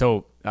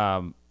 So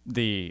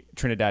the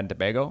Trinidad and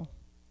Tobago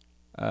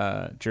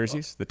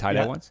jerseys, the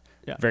tie-dye ones,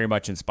 very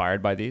much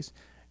inspired by these.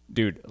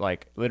 Dude,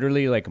 like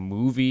literally like a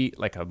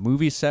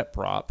movie set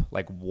prop,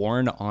 like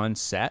worn on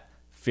set,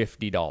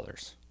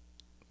 $50.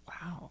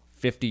 Wow.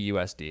 50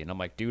 USD. And I'm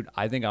like, dude,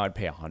 I think I would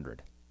pay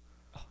 100.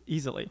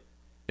 Easily.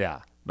 Yeah.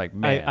 Like,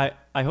 man.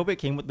 I hope it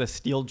came with the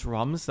steel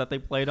drums that they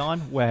played on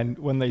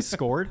when they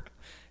scored.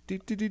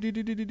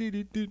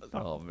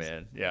 Oh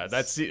man. Yeah,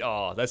 that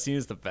scene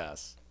is the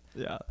best.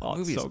 Yeah. The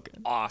movie is so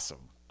good.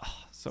 Awesome.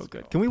 Oh, so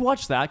good. Can we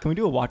watch that? Can we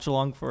do a watch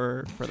along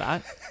for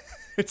that?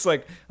 It's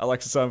like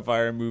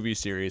Alexisonfire movie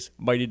series,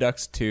 Mighty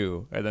Ducks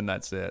 2, and then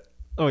that's it.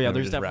 Oh yeah,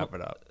 there's wrap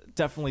it up.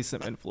 Definitely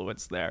some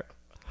influence there.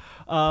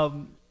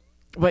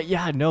 But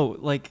yeah, no,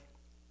 like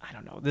I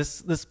don't know.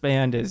 This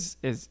band is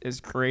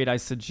great. I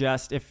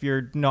suggest if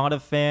you're not a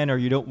fan or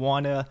you don't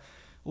want to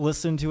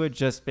listen to it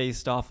just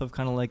based off of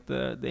kind of like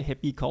the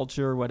hippie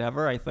culture or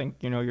whatever, I think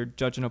you're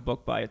judging a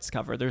book by its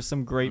cover. There's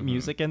some great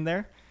music in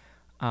there,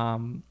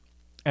 and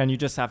you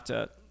just have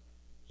to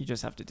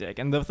dig.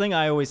 And the thing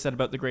I always said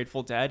about the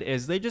Grateful Dead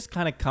is they just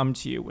kind of come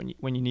to you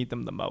when you need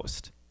them the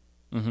most.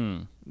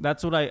 Mm-hmm.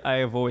 That's what I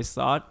have always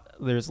thought.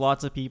 There's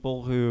lots of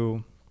people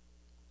who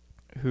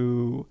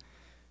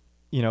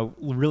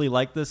really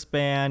like this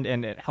band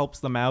and it helps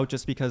them out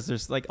just because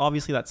there's like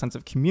obviously that sense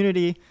of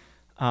community,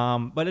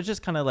 but it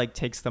just kind of like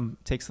takes them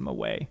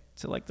away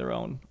to like their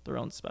own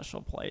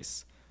special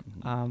place.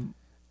 Mm-hmm.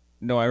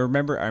 No, I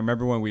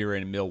remember when we were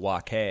in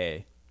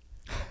Milwaukee.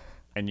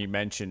 And you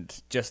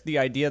mentioned just the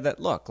idea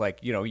that look, like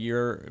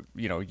you're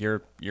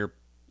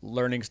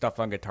learning stuff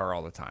on guitar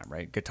all the time,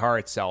 right? Guitar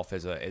itself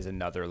is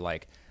another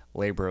like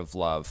labor of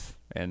love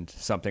and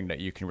something that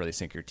you can really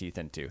sink your teeth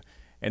into.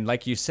 And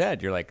like you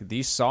said, you're like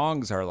these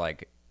songs are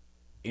like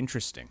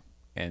interesting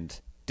and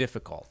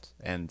difficult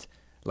and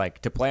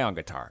like to play on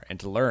guitar and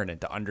to learn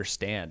and to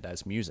understand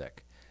as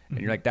music. Mm-hmm.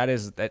 And you're like that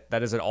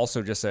is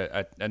also just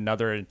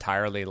another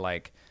entirely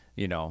like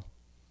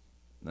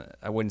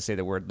I wouldn't say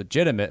the word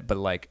legitimate, but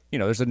like,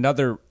 there's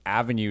another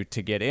avenue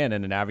to get in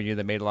and an avenue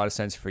that made a lot of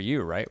sense for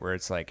you, right? Where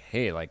it's like,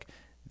 hey, like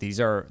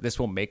this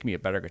will make me a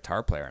better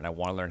guitar player and I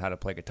want to learn how to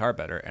play guitar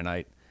better. And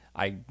I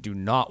do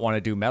not want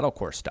to do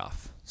metalcore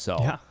stuff.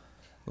 So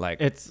like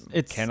it's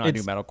cannot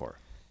do metalcore.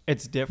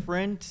 It's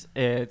different.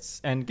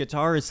 And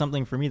guitar is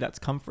something for me that's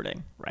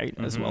comforting, right?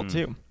 As well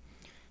too.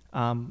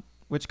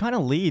 Which kind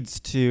of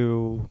leads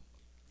to,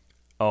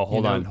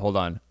 hold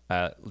on.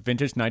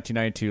 Vintage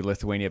 1992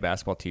 Lithuania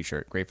basketball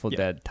T-shirt, Grateful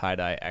Dead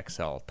tie-dye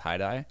XL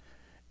tie-dye,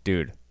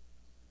 dude,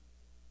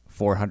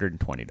 $420.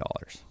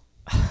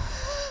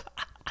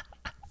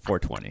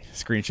 $420.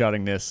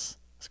 Screenshotting this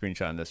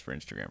for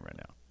Instagram right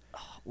now.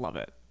 Oh, love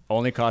it.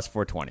 Only cost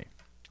 $420.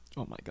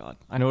 Oh my god,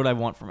 I know what I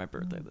want for my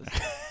birthday this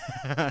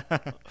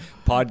year.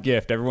 Pod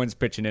gift. Everyone's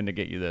pitching in to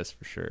get you this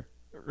for sure.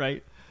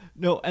 Right.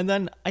 No, and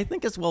then I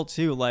think as well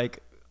too, like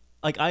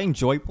I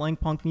enjoy playing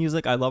punk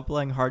music. I love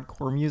playing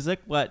hardcore music,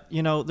 but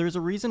you know, there's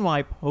a reason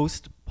why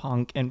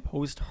post-punk and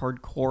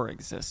post-hardcore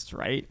exists,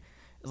 right?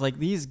 It's like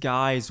these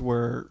guys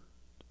were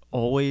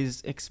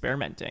always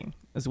experimenting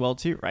as well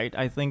too, right?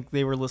 I think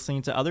they were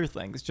listening to other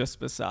things just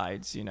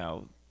besides, you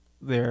know,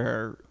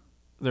 their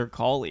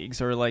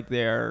colleagues or like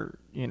their,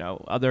 you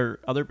know,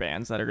 other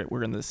bands that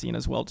were in the scene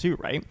as well too,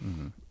 right?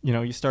 Mm-hmm. You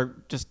know, you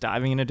start just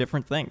diving into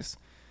different things.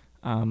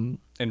 And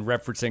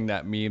referencing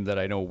that meme that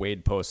I know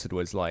Wade posted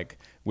was like,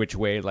 which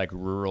way, like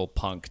rural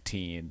punk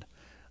teen?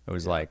 It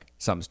was like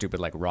something stupid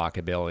like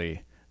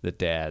rockabilly, the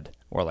Dead,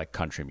 or like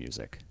country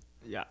music.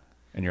 Yeah.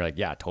 And you're like,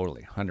 yeah,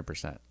 totally,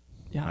 100%.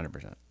 Yeah.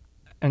 100%.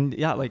 And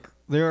yeah, like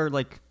there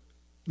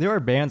are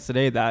bands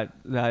today that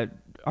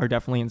are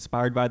definitely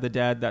inspired by the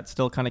Dead that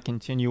still kind of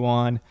continue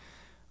on,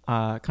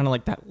 kind of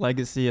like that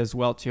legacy as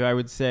well too. I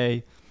would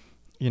say,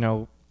 you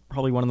know,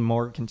 probably one of the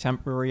more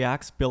contemporary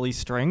acts, Billy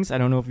Strings. I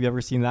don't know if you've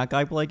ever seen that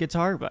guy play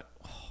guitar, but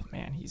oh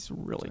man, he's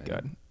really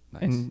good.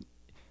 Nice.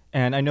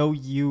 And I know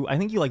I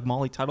think you like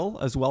Molly Tuttle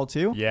as well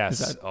too.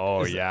 Yes.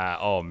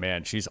 Oh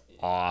man, she's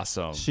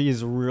awesome. She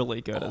is really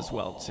good as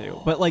well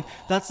too. But like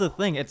that's the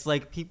thing. It's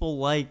like people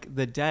like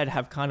the Dead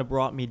have kind of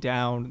brought me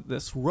down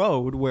this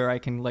road where I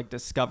can like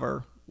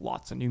discover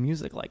lots of new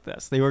music like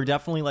this. They were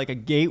definitely like a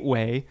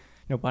gateway,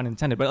 no pun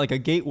intended, but like a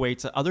gateway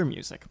to other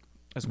music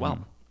as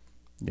well.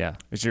 Yeah.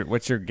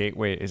 What's your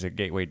gateway? Is it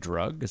gateway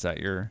drug? Is that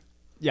your?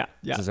 Yeah.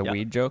 Is this a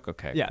weed joke?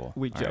 Okay. Yeah. Cool.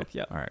 Weed All joke. right.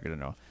 Yeah. All right. Good to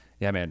know.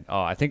 Yeah, man. Oh,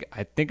 I think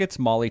it's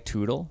Molly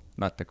Tootle.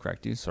 Not to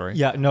correct you. Sorry.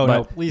 Yeah.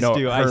 No. Please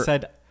do. Her,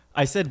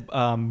 I said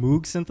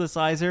Moog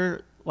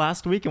synthesizer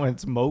last week, and when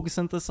it's Moog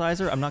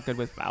synthesizer, I'm not good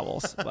with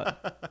vowels.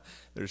 But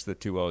there's the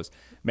two O's.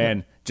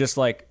 Man, just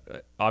like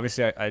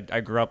obviously,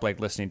 I grew up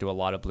like listening to a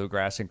lot of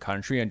bluegrass and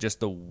country, and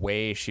just the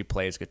way she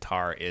plays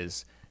guitar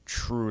is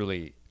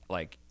truly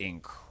like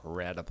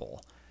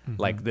incredible.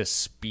 Like the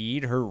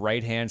speed, her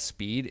right hand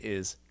speed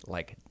is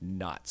like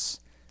nuts.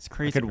 It's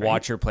crazy. I could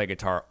watch her play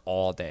guitar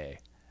all day.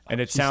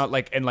 And it sounds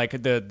like, and like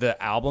the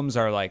albums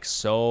are like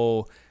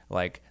so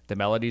like the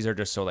melodies are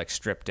just so like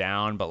stripped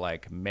down, but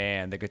like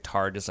man, the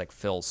guitar just like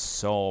fills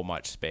so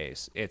much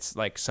space. It's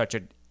like such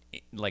a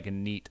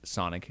neat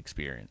sonic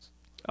experience.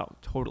 Oh,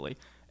 totally.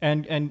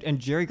 And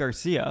Jerry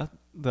Garcia,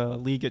 the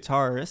lead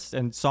guitarist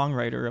and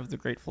songwriter of the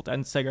Grateful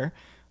Dead singer,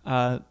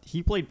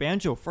 he played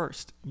banjo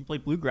first. He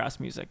played bluegrass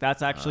music.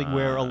 That's actually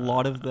where a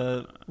lot of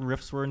the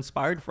riffs were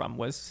inspired from,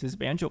 was his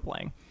banjo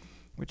playing,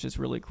 which is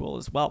really cool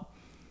as well.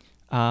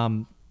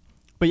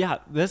 But yeah,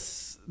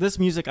 this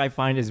music I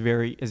find is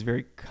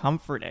very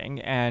comforting,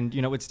 and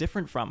you know, it's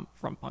different from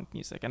punk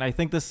music. And I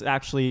think this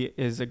actually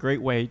is a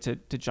great way to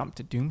jump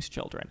to Doom's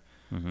Children,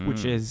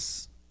 which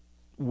is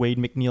Wade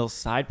McNeil's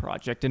side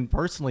project. And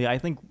personally, I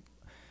think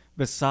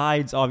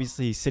besides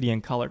obviously City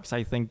and Color, because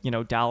I think, you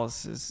know,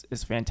 Dallas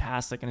is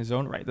fantastic in his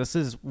own right, this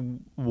is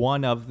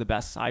one of the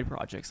best side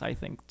projects I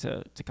think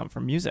to come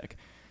from music.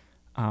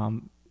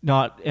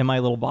 Not am I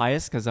a little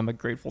biased because I'm a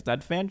Grateful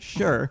Dead fan?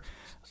 Sure.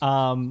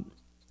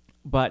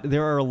 But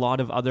there are a lot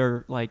of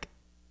other like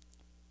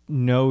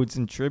nodes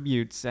and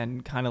tributes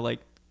and kind of like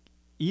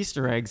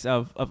Easter eggs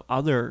of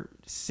other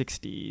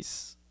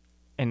 60s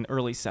and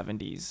early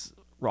 70s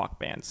rock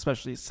bands,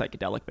 especially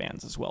psychedelic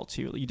bands as well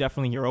too. You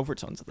definitely hear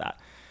overtones of that.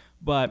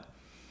 But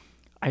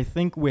I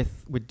think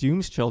with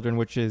Doom's Children,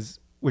 which is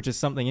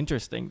something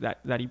interesting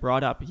that he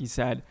brought up, he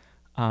said,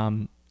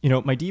 you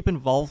know, my deep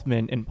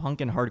involvement in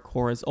punk and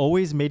hardcore has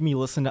always made me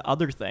listen to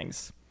other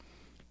things.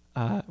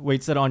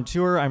 Wade said, on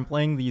tour, I'm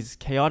playing these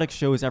chaotic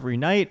shows every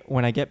night.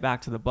 When I get back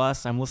to the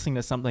bus, I'm listening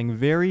to something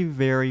very,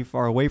 very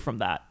far away from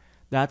that.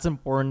 That's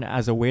important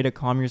as a way to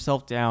calm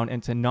yourself down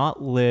and to not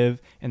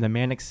live in the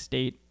manic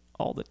state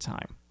all the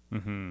time.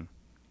 Mm-hmm.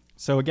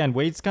 So again,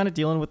 Wade's kind of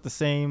dealing with the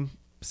same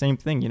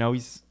thing. You know,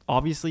 he's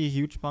obviously a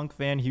huge punk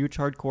fan, huge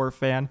hardcore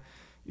fan.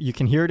 You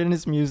can hear it in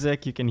his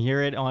music. You can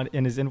hear it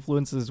in his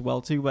influences as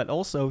well too. But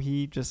also,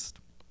 he just,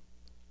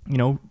 you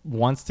know,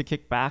 wants to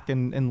kick back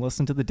and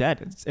listen to the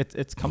Dead.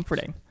 It's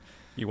comforting.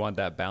 You want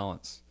that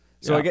balance.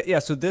 So I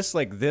get, so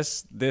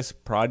this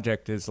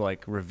project is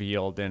like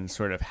revealed and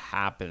sort of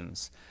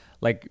happens.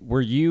 Like, were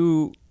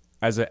you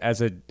as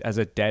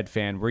a Dead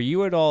fan, were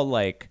you at all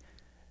like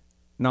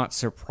not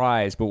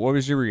surprised, but what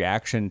was your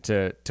reaction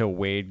to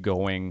Wade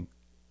going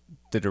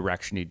the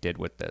direction he did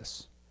with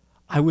this?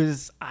 I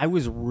was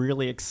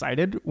really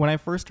excited when I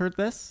first heard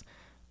this.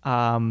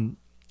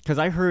 Because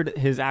I heard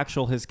his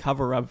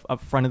cover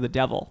of Front of the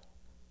Devil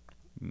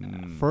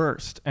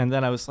first. And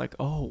then I was like,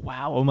 oh,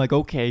 wow. I'm like,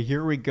 okay,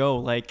 here we go.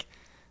 Like,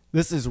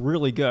 this is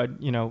really good.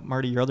 You know,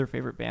 Marty, your other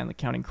favorite band, the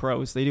Counting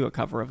Crows, they do a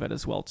cover of it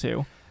as well,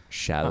 too.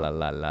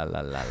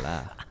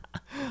 Sha-la-la-la-la-la-la.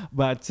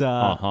 But,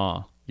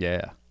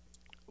 yeah.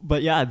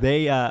 But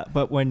yeah,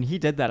 but when he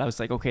did that, I was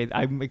like, okay,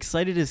 I'm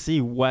excited to see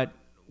what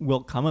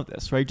will come of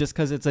this, right? Just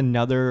because it's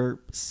another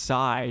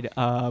side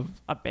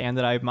of a band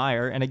that I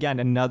admire. And again,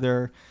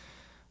 another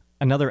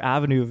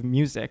avenue of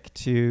music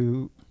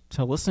to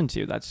listen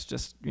to that's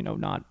just, you know,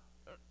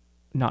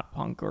 not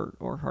punk or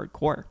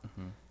hardcore.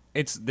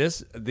 it's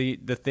this the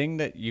thing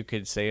that you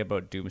could say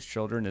about Doom's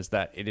Children is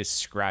that it is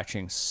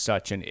scratching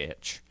such an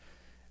itch,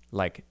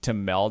 like to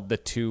meld the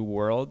two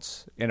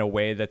worlds in a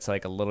way that's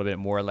like a little bit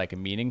more like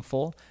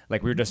meaningful.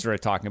 Like we were just sort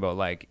of talking about,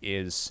 like,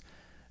 is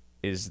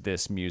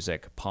this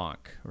music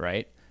punk,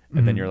 right?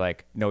 And then you're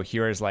like, no,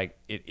 here's like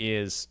it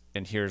is,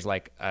 and here's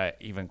like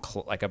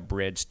like a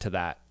bridge to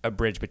that, a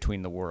bridge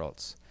between the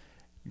worlds,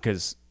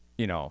 because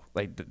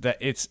like that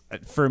it's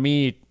for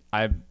me.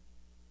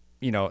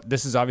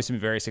 This has obviously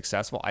been very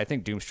successful. I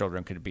think Doom's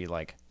Children could be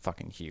like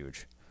fucking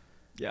huge.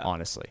 Yeah.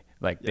 Honestly,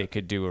 like they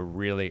could do a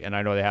really, and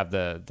I know they have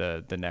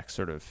the next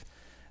sort of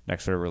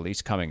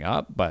release coming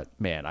up, but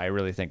man, I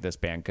really think this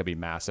band could be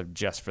massive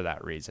just for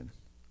that reason.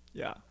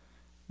 Yeah,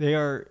 they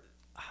are.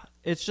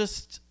 It's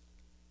just.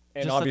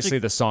 And obviously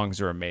the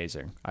songs are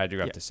amazing. I do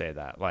have to say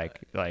that.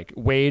 Like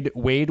Wade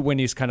when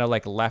he's kind of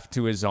like left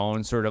to his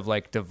own sort of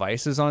like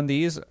devices on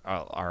these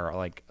are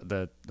like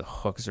the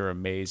hooks are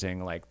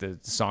amazing. Like the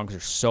songs are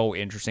so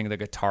interesting. The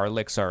guitar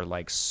licks are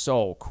like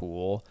so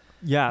cool.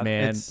 Yeah,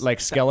 man. Like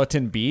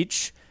Skeleton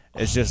Beach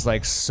is just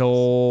like so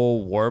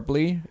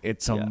warbly.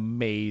 It's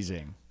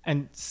amazing.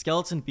 And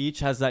Skeleton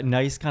Beach has that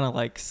nice kind of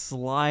like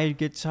slide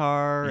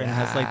guitar and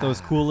has like those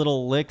cool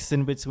little licks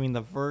in between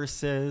the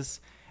verses.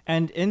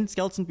 And in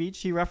Skeleton Beach,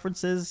 he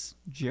references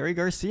Jerry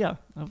Garcia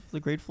of the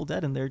Grateful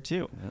Dead in there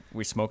too. Yeah.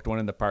 We smoked one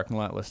in the parking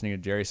lot listening to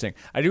Jerry sing.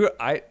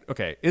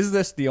 Okay, is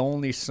this the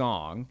only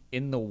song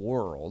in the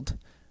world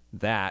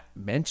that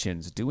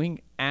mentions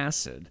doing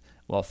acid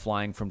while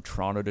flying from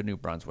Toronto to New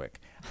Brunswick?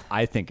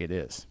 I think it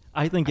is.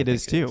 I think it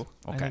is too.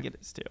 Okay. I think it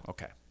is too.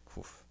 Okay.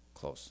 Oof,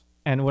 close.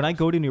 And when I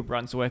go to New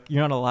Brunswick,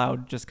 you're not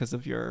allowed just because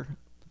of your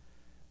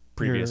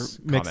previous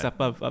mix up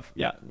of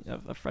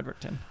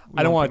Fredericton.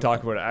 I don't want to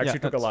talk about it. I actually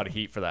took a lot of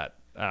heat for that.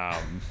 I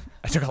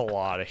took a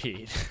lot of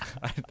heat.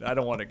 I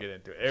don't want to get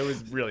into it. It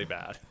was really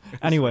bad.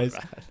 Anyways,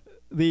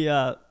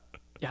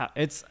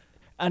 it's,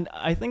 and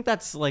I think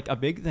that's like a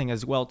big thing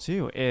as well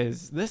too,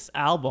 is this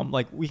album,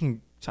 like we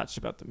can touch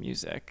about the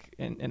music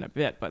in a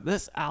bit, but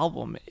this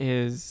album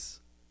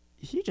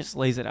he just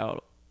lays it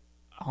out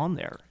on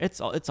there. It's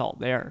all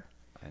there.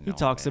 He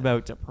talks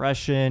about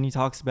depression. He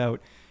talks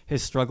about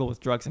his struggle with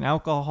drugs and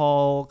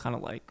alcohol, kind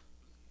of like,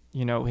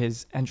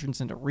 his entrance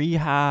into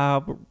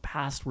rehab,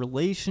 past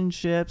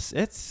relationships.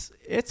 It's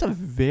a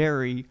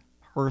very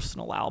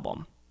personal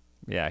album.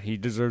 Yeah, he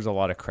deserves a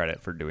lot of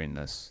credit for doing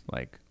this,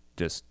 like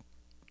just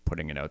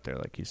putting it out there,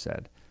 like you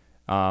said.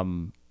 I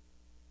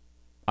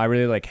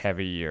really like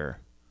Heavy Year.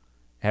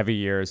 Heavy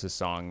Year is a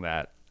song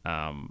that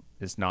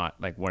is not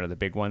like one of the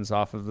big ones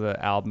off of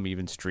the album,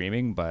 even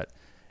streaming, but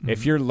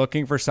if you're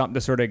looking for something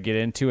to sort of get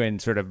into and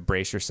sort of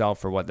brace yourself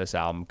for what this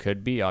album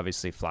could be,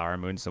 obviously Flower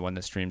Moon's the one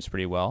that streams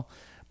pretty well.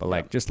 But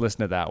like, just listen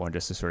to that one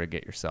just to sort of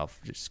give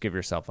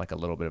yourself like a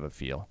little bit of a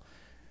feel.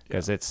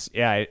 Because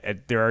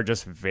there are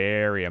just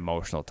very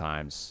emotional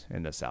times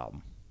in this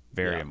album.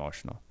 Very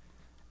emotional.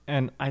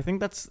 And I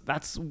think that's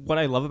what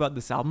I love about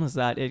this album is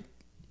that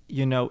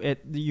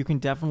you can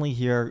definitely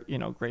hear,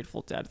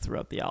 Grateful Dead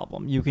throughout the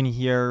album. You can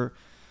hear,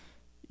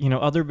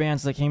 other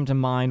bands that came to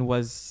mind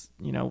was,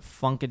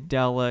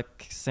 Funkadelic,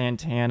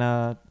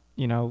 Santana,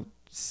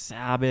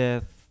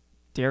 Sabbath,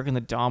 Derek and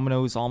the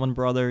Dominos, Allman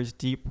Brothers,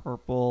 Deep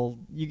Purple,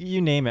 you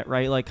name it,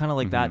 right? Like kind of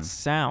like that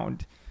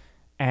sound.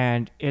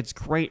 And it's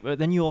great. But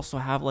then you also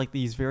have like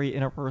these very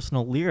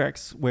interpersonal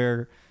lyrics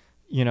where,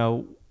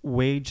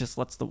 Wade just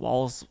lets the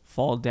walls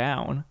fall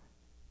down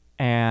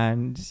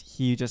and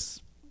he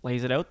just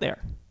lays it out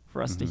there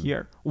for us to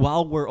hear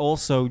while we're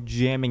also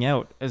jamming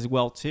out as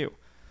well too.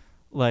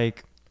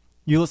 Like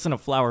you listen to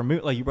Flower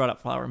Moon, like you brought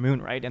up Flower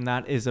Moon, right? And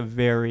that is a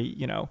very,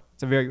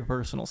 it's a very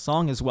personal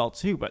song as well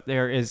too, but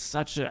there is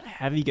such a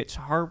heavy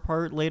guitar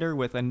part later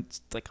with a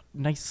like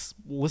nice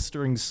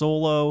blistering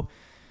solo.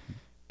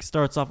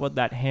 Starts off with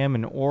that ham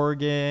and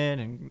organ,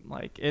 and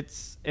like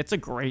it's a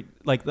great,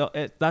 like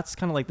that's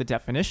kind of like the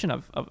definition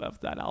of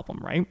that album,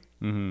 right?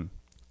 Mm-hmm.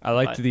 I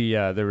liked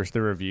there was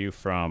the review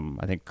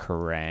from, I think,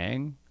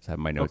 Kerrang. I have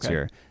my notes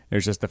here.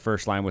 There's just the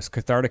first line was,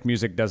 cathartic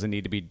music doesn't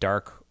need to be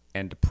dark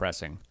and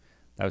depressing.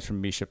 That was from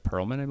Misha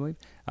Perlman, I believe.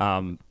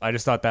 I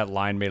just thought that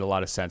line made a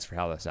lot of sense for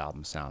how this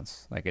album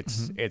sounds. Like it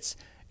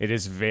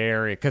is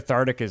very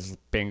cathartic, is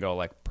bingo,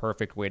 like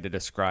perfect way to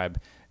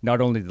describe not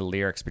only the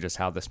lyrics but just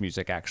how this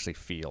music actually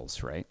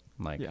feels, right?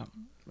 Like yeah.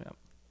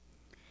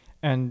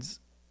 And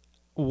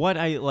what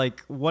I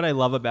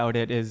love about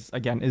it is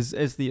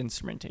the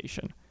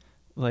instrumentation.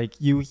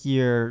 Like you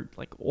hear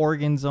like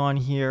organs on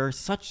here,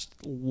 such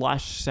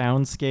lush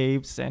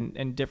soundscapes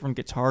and different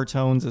guitar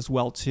tones as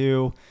well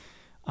too.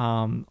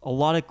 A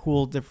lot of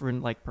cool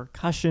different like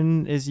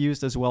percussion is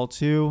used as well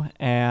too,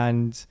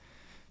 and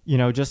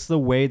just the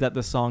way that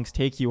the songs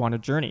take you on a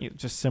journey,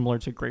 just similar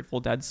to Grateful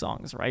Dead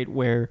songs, right?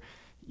 Where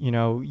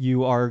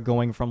you are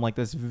going from like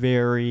this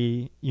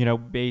very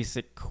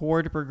basic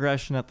chord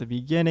progression at the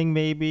beginning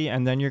maybe,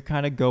 and then you're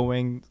kind of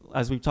going,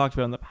 as we've talked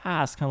about in the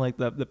past, kind of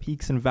like the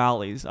peaks and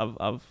valleys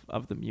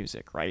of the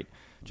music, right?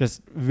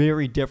 Just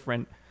very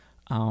different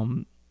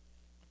from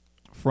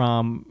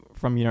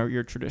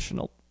your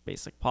traditional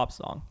basic pop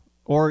song.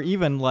 or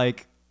even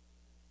like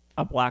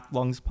a Black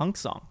Lungs punk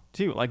song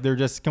too. Like they're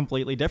just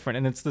completely different,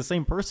 and it's the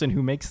same person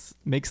who makes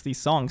these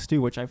songs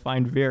too, which I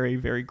find very,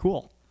 very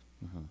cool.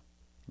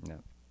 Yeah.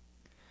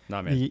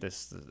 No, man,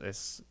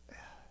 this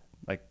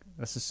like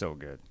this is so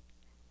good.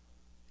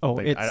 Oh,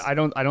 like, I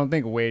don't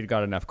think Wade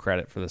got enough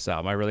credit for this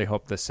album. I really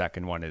hope the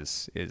second one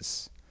is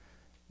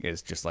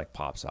just like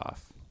pops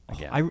off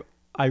again.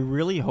 I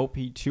really hope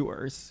he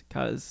tours,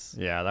 because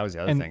yeah, that was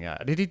the other thing. Yeah,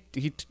 did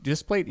he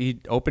just played? He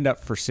opened up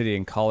for City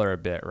and Color a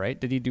bit, right?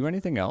 Did he do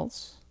anything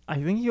else?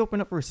 I think he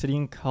opened up for City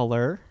and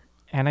Color,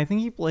 and I think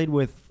he played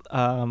with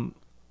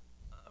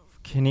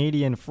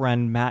Canadian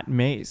friend Matt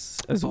Mace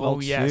as well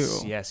too.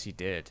 Yes, he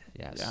did.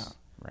 Yes, yeah,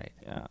 right.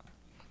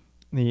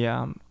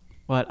 Yeah,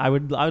 but I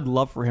would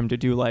love for him to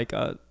do like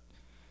a.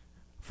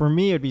 For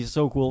me, it'd be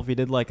so cool if he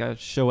did like a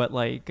show at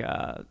like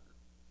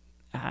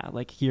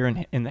here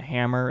in the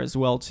Hammer as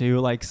well too,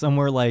 like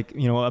somewhere like,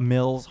 you know, a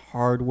Mills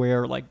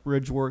Hardware, like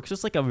Bridgeworks,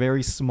 just like a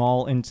very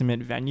small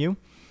intimate venue,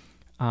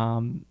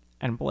 and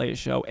play a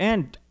show.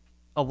 And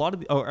a lot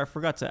of I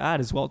forgot to add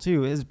as well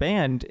too, his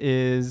band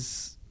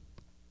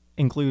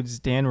includes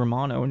Dan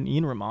Romano and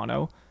Ian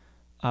Romano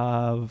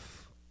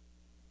of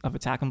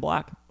Attack and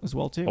Black as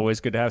well too. Always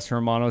good to have some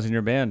Romanos in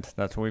your band.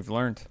 That's what we've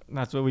learned.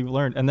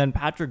 And then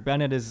Patrick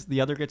Bennett is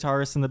the other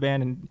guitarist in the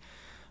band, and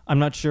I'm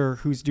not sure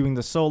who's doing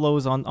the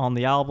solos on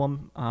the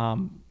album,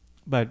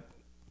 but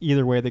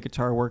either way, the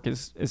guitar work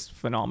is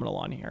phenomenal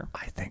on here.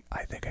 I think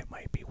it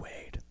might be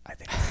Wade. I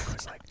think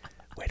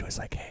Wade was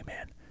like, hey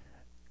man,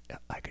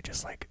 I could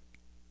just like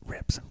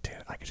rip some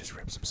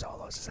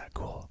solos. Is that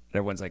cool? And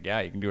everyone's like,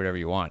 yeah, you can do whatever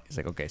you want. He's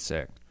like, okay,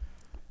 sick.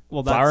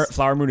 Well,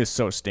 Flower Moon is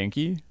so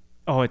stinky.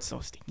 Oh, it's so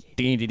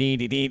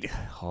stinky.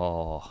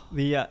 Oh.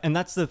 And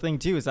that's the thing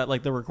too, is that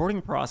like the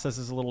recording process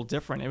is a little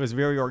different. It was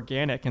very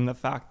organic in the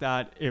fact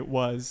that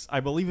I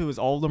believe it was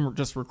all of them were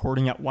just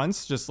recording at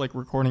once, just like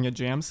recording a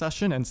jam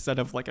session instead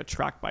of like a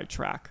track by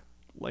track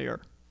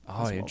layer.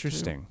 Oh,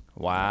 interesting.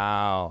 Too.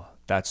 Wow.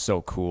 That's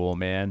so cool,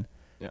 man.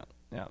 Yeah.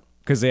 Yeah.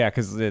 Cause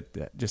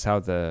just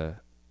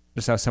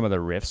how some of the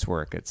riffs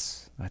work.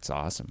 That's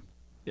awesome.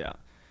 Yeah.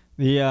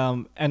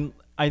 And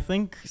I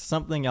think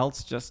something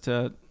else just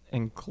to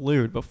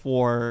include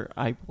before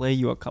I play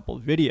you a couple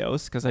of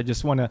videos, because I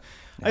just want to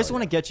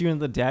get you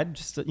into the Dead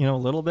just a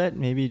little bit.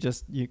 Maybe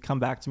just you come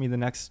back to me the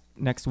next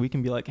week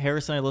and be like,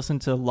 Harrison, I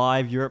listened to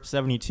live Europe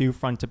 72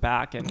 front to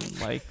back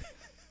and like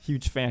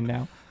huge fan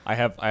now. I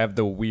have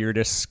the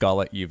weirdest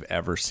skullet you've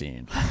ever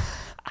seen.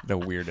 The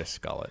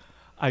weirdest skullet.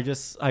 I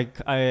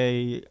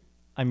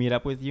meet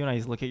up with you and I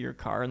look at your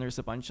car and there's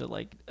a bunch of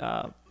like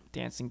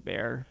Dancing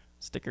Bear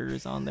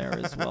stickers on there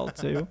as well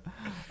too.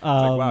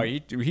 Like, wow,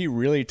 he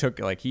really took,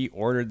 like, he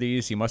ordered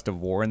these. He must have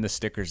worn the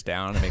stickers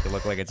down to make it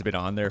look like it's been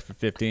on there for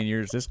 15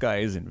 years. This guy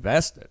is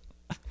invested.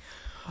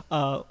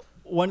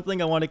 One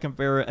thing I want to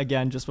compare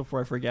again, just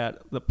before I forget,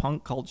 the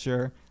punk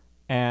culture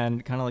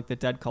and kind of like the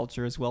Dead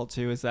culture as well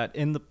too, is that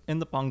in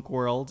the punk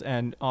world,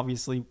 and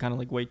obviously kind of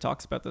like Wade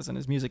talks about this in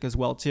his music as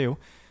well too,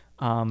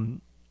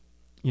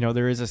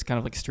 there is this kind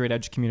of like straight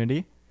edge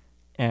community.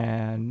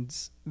 And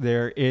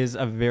there is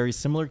a very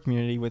similar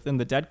community within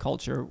the Dead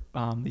culture.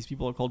 These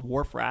people are called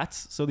wharf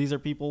rats. So these are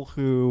people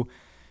who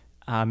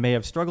may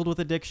have struggled with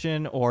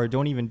addiction or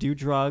don't even do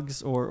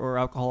drugs or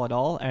alcohol at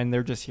all, and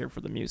they're just here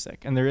for the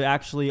music. And they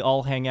actually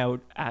all hang out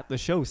at the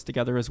shows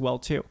together as well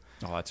too.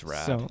 Oh, that's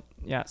rad. So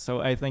yeah,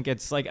 so I think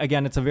it's like,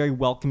 again, it's a very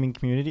welcoming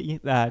community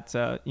that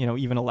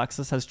even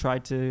Alexis has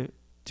tried to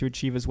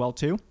achieve as well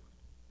too.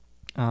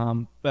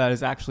 That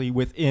is actually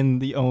within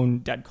the own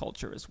Dead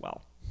culture as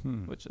well.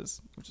 Which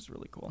is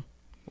really cool.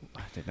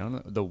 I didn't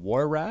know the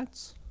War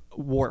Rats.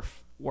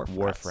 Wharf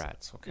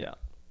rats. Okay.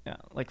 Yeah,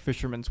 like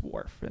Fisherman's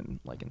Wharf in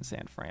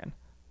San Fran.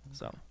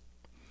 So,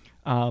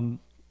 I'm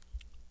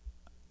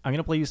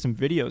gonna play you some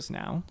videos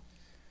now,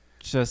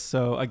 just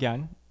so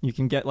again you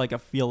can get like a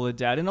feel of the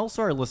Dead, and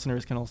also our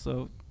listeners can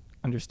also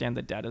understand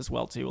the Dead as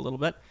well too a little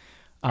bit.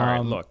 All right,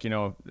 look, huge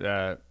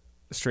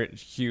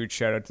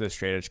shout out to the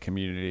straight edge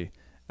community.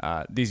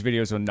 These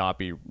videos will not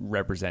be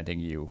representing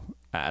you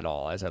at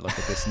all as I look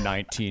at this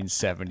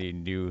 1970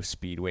 new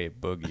Speedway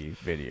Boogie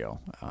video.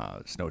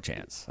 There's no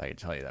chance. I can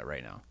tell you that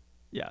right now.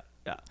 Yeah.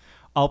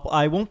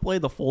 I won't play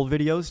the full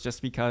videos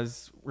just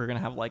because we're going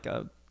to have like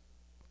a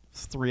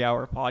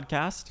 3-hour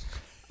podcast.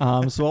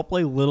 So I'll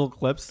play little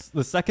clips.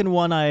 The second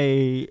one,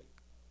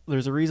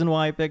 there's a reason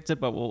why I picked it,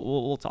 but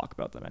we'll talk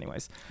about them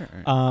anyways.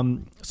 Right.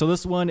 So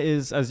this one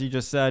is, as you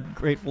just said,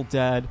 Grateful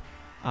Dead.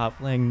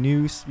 Playing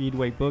New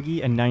Speedway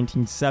Boogie in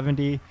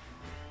 1970.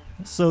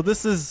 So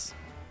this is,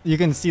 you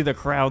can see the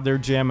crowd, they're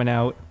jamming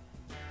out.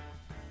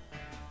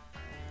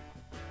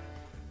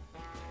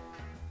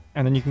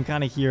 And then you can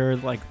kind of hear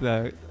like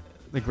the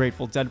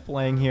Grateful Dead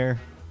playing here.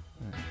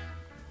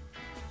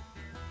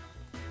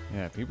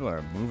 Yeah, people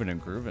are moving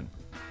and grooving.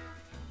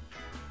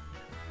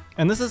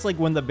 And this is like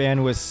when the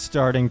band was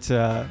starting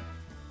to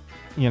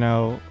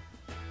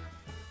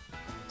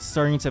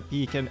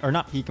peak or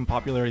not peak in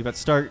popularity, but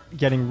start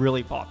getting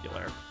really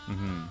popular.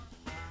 Mm-hmm.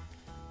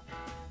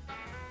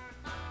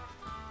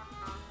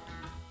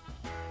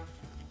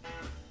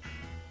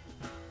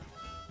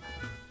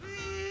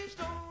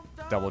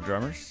 Double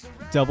drummers.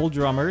 Double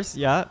drummers,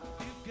 yeah.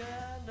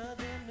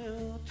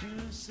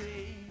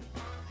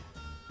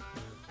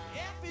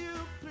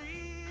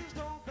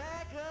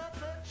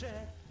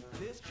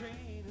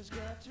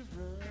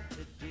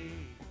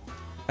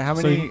 How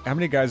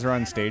many guys are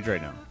on stage right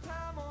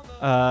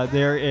now?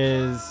 There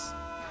is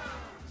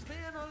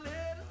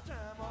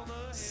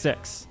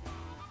 6.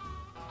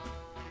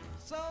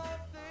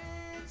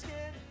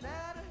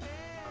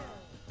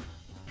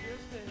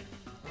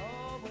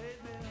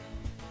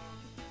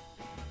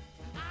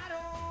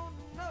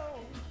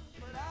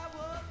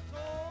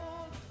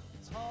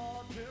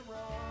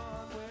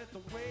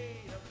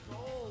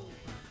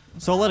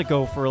 So I'll let it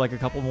go for like a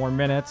couple more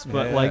minutes,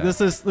 but like this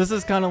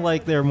is kind of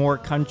like their more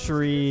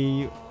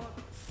country,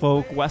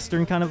 folk,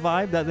 western kind of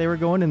vibe that they were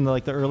going in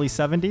the early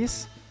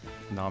 70s.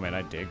 No, man,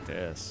 I dig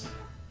this.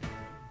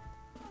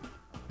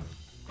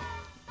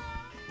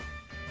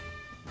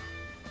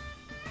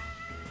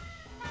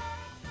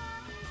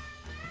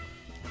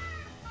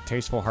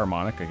 Tasteful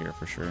harmonica here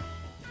for sure.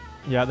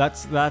 Yeah,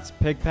 that's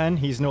Pigpen.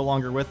 He's no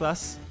longer with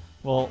us.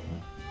 Well,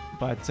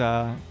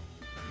 but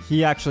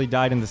he actually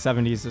died in the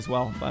 70s as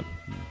well. But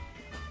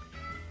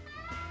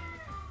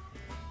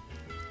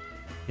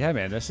yeah,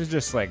 man, this is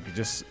just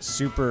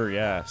super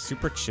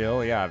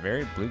chill. Yeah,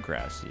 very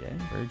bluegrass. Yeah,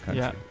 very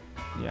country.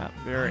 Yeah,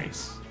 very.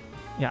 Nice.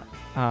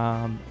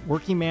 Yeah.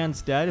 Working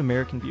Man's Dead,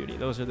 American Beauty.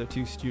 Those are the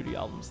 2 studio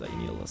albums that you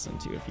need to listen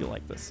to if you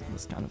like this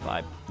kind of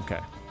vibe. Okay.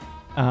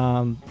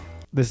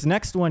 This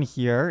next one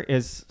here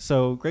is,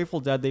 so Grateful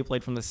Dead, they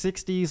played from the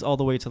 60s all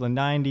the way to the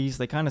 90s.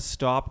 They kind of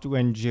stopped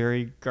when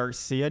Jerry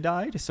Garcia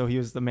died. So he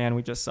was the man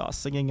we just saw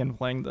singing and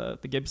playing the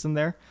Gibson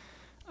there.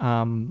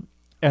 And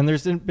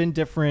there's been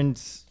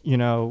different,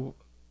 different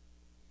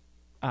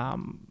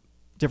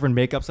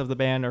makeups of the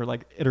band or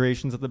like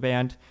iterations of the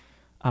band.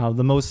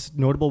 The most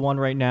notable one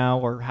right now,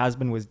 or has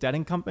been, was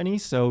Dead & Company.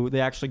 So they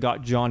actually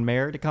got John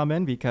Mayer to come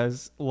in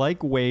because,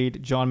 like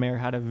Wade, John Mayer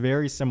had a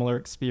very similar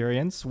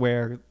experience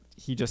where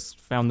he just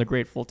found the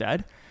Grateful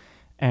Dead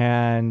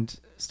and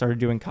started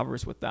doing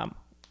covers with them,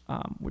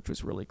 which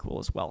was really cool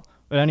as well.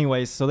 But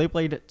anyways, so they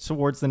played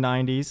towards the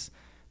 90s.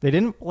 They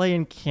didn't play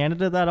in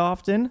Canada that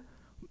often,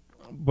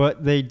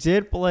 but they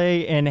did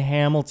play in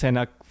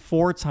Hamilton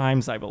 4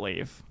 times, I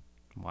believe.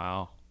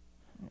 Wow.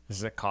 This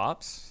is at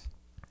Cops?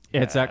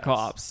 It's at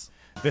Cops.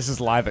 This is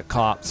live at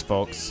Cops,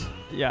 folks.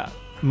 Yeah.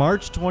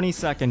 March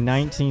 22nd,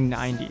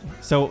 1990.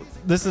 So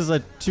this is a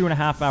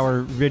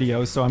 2.5-hour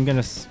video, so I'm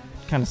going to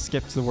kind of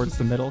skip towards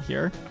the middle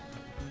here.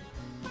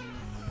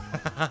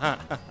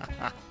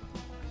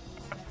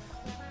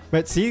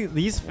 But see,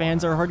 these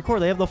fans are hardcore.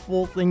 They have the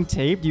full thing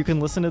taped. You can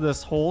listen to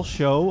this whole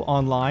show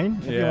online.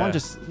 If you want,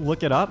 just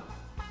look it up.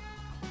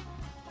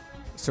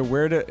 So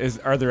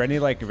are there any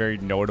like very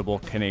notable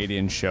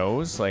Canadian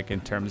shows like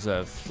in terms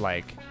of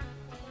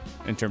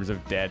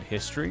Dead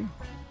history?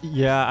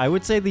 Yeah, I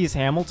would say these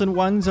Hamilton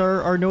ones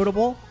are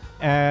notable.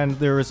 And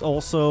there is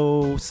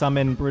also some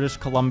in British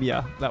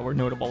Columbia that were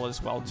notable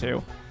as well,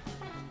 too.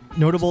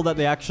 Notable that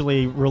they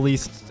actually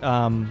released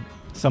some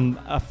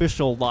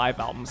official live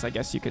albums, I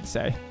guess you could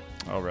say.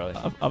 Oh, really?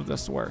 Of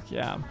this work,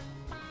 yeah.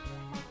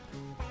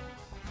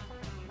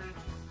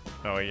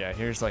 Oh, yeah.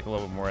 Here's like a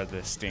little bit more of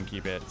the stinky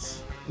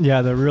bits.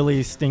 Yeah, the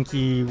really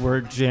stinky, we're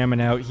jamming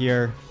out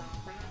here.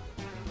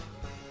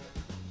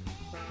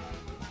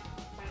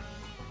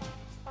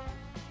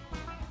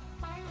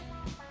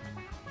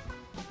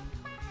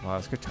 Wow,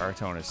 this guitar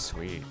tone is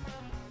sweet.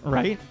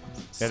 Right?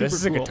 Yeah, this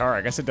is a guitar.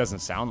 I guess it doesn't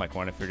sound like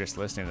one if you're just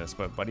listening to this,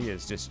 but Buddy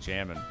is just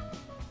jamming.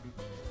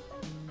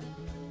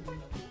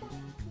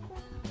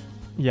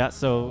 Yeah,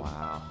 so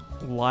wow.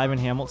 Live in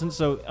Hamilton.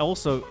 So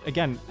also,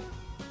 again,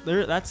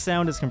 that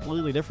sound is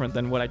completely different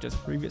than what I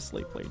just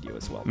previously played you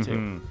as well, too.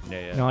 Mm-hmm.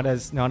 Yeah.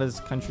 Not as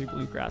country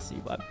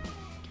bluegrassy, but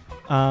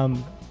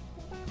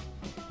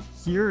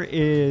here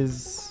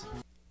is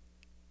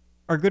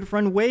our good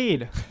friend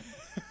Wade.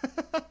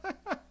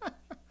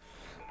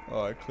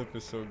 Oh, that clip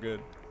is so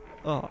good.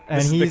 Oh, and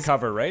this is the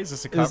cover, right? Is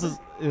this a cover?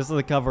 This is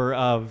the cover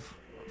of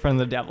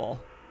Friend of the Devil.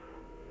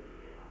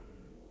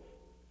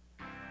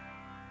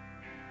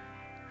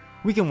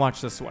 We can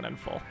watch this one in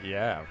full.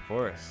 Yeah, of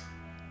course.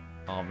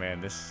 Oh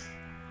man,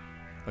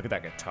 look at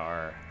that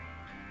guitar.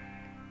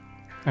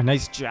 A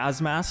nice jazz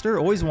master.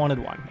 Always wanted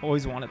one.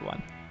 Always wanted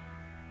one.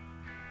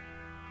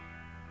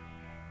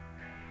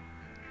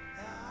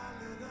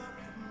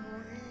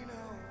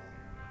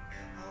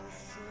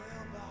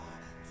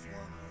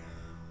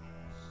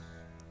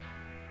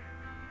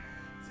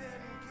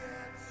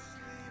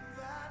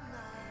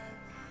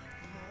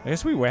 I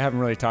guess we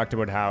haven't really talked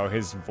about how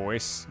his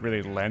voice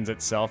really lends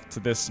itself to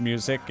this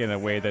music in a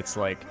way that's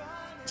like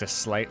just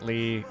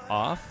slightly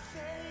off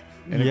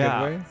in a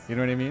good way. You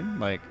know what I mean?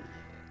 Like,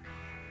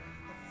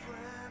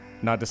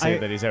 not to say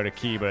that he's out of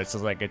key, but it's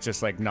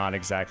just like not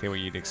exactly what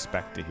you'd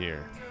expect to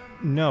hear.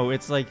 No,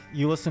 it's like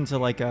you listen to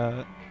like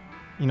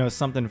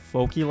something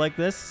folky like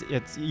this.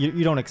 It's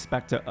you don't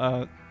expect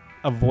a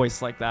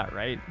voice like that,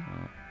 right?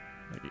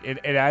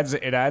 It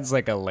adds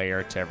like a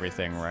layer to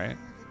everything, right?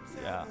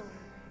 Yeah.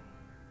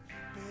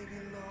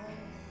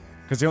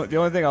 Because the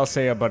only thing I'll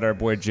say about our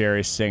boy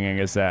Jerry singing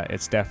is that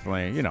it's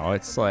definitely,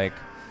 it's like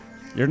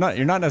you're not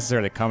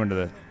necessarily coming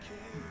to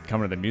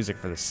the music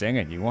for the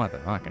singing. You want the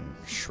fucking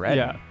shred.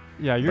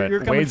 Yeah. You're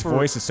coming Wade's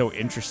voice is so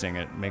interesting;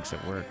 it makes it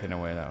work in a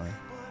way that way.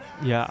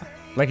 Yeah.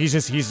 Like he's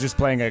just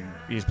playing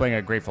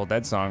a Grateful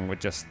Dead song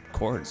with just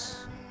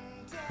chords.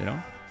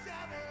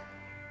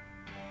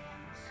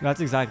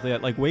 That's exactly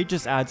it. Like Wade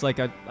just adds like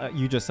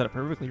you just said it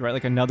perfectly, right?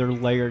 Like another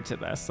layer to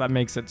this that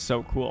makes it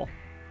so cool.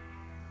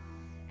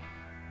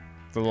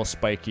 The little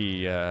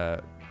spiky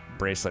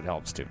bracelet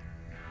helps too.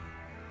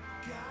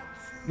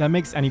 That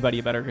makes anybody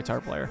a better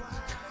guitar player.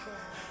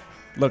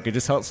 Look, it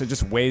just helps. It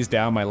just weighs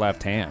down my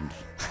left hand.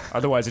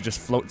 Otherwise, it just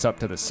floats up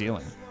to the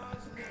ceiling.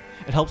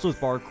 It helps with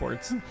bar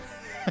chords.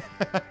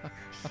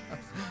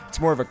 It's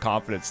more of a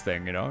confidence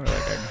thing, Like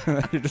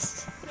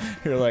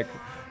you're like,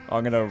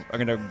 I'm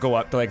gonna go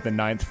up to like the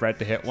 9th fret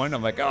to hit one.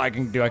 I'm like, oh, I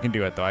can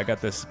do it though. I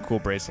got this cool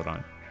bracelet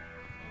on.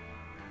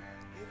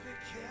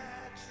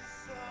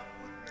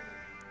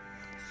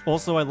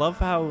 Also, I love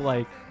how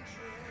like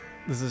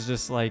this is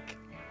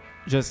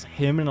just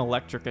him and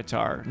electric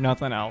guitar,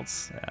 nothing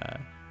else. Yeah.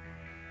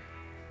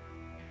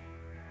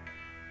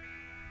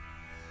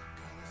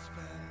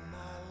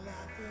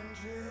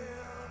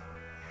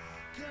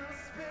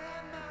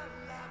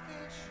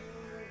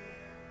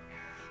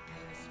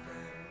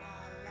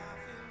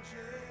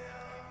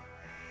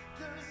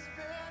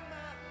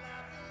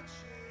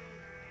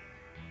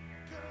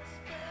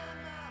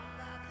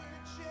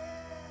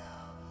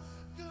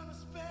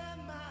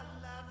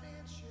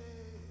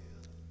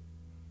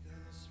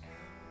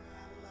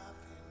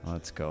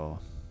 Let's go.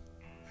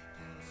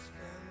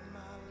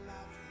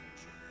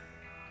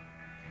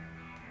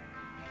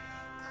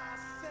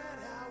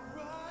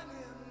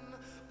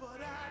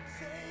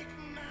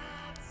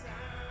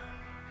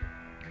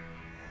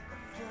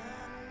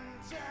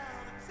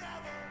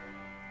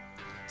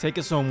 Take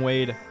us home,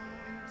 Wade.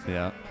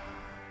 Yeah.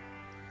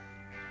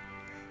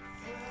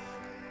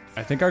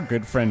 I think our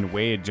good friend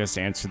Wade just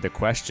answered the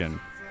question,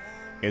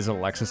 is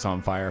Alexis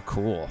on Fire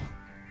cool?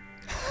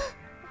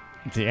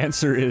 The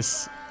answer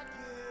is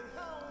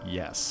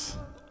yes.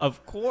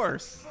 Of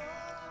course.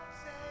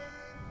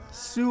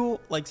 So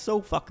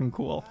fucking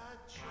cool.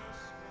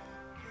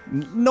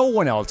 No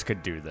one else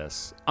could do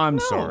this. I'm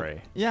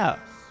sorry. Yeah.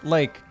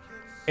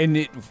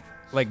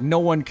 No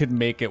one could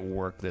make it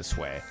work this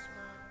way.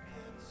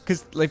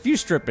 Because if you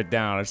strip it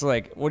down, it's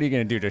like, what are you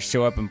going to do? Just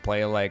show up and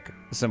play like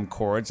some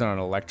chords on an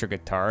electric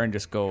guitar and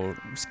just go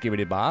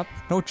skibbity bop?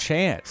 No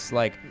chance.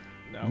 No.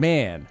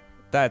 Man,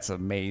 that's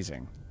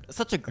amazing.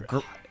 Such a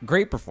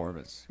great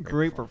performance.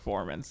 Great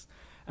performance.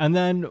 And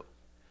then,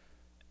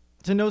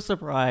 to no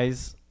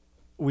surprise,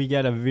 we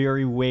get a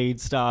very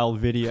Wade-style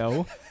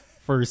video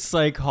for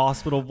Psych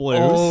Hospital Blues.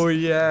 Oh,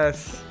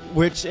 yes.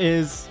 Which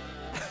is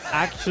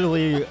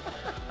actually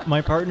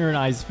my partner and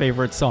I's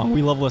favorite song.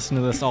 We love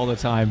listening to this all the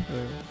time.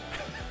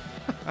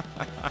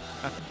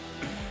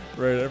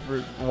 Right,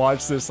 I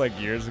watched this like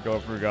years ago,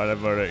 forgot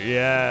about it.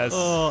 Yes.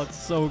 Oh, it's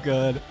so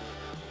good.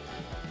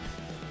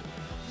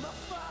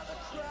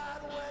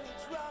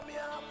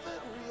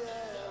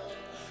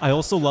 I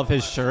also love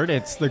his shirt.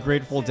 It's the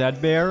Grateful Dead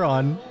bear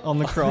on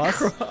the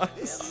cross.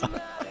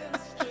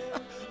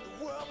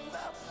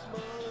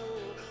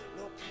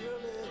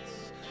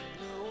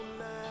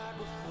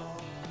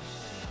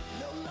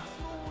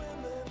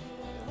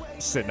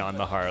 Sitting on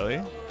the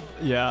Harley.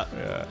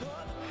 Yeah.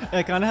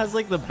 It kind of has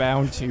like the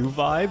Bound 2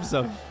 vibes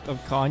of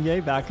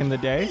Kanye back in the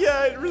day.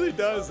 Yeah, it really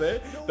does, eh?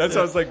 That's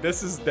why I was like,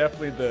 this is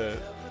definitely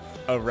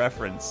a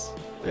reference.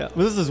 Yeah,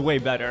 but this is way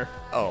better.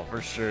 Oh,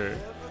 for sure.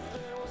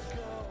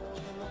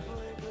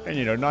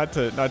 And not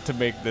to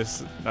make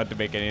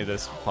any of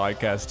this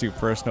podcast too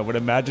personal, but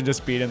imagine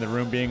just being in the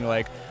room being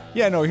like,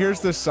 yeah, no,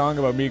 here's this song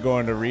about me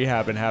going to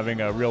rehab and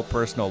having a real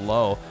personal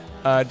low.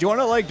 Do you want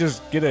to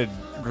just get a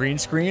green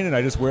screen and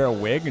I just wear a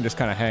wig and just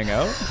kind of hang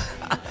out?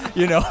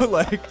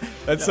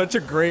 That's such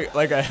a great,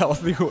 a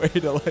healthy way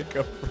to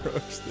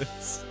approach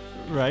this.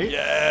 Right?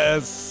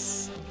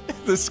 Yes.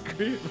 The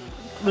scream.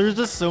 There's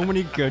just so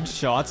many good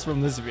shots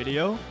from this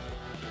video.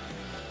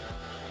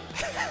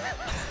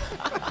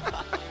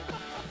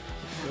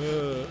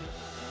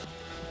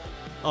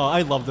 Oh,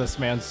 I love this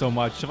man so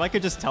much. If I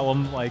could just tell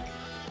him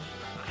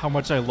how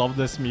much I love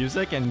this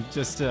music and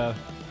just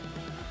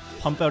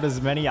pump out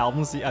as many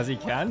albums as he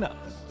can.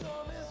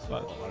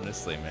 But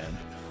honestly, man,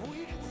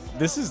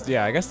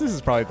 I guess this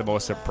is probably the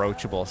most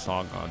approachable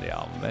song on the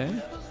album,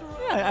 eh?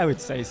 Yeah, I would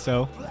say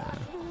so. Yeah.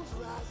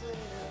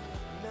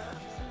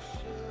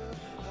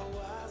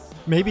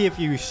 Maybe if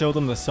you show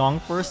them the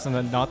song first and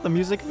then not the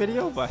music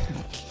video, but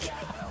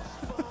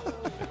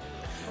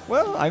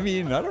well, I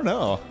mean, I don't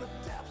know.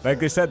 Like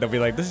they said, they'll be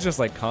like, this is just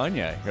like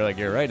Kanye. You're like,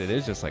 you're right, it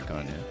is just like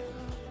Kanye.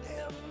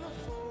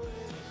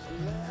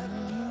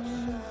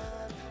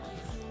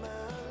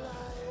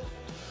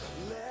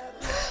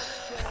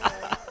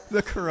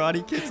 The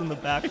Karate Kid's in the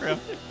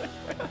background.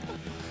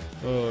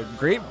 Oh,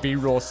 great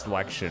B-roll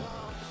selection.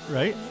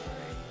 Right?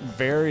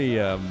 Very,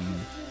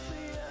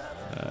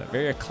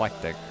 very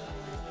eclectic.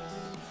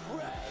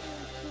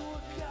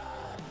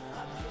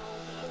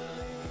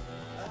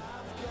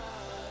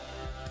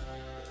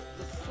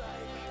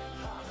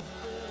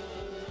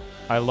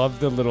 I love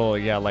the little,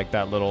 like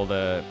that little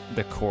the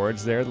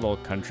chords there, the little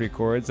country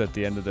chords at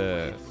the end of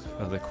the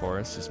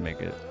chorus. Just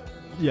make it.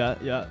 Yeah,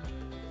 yeah.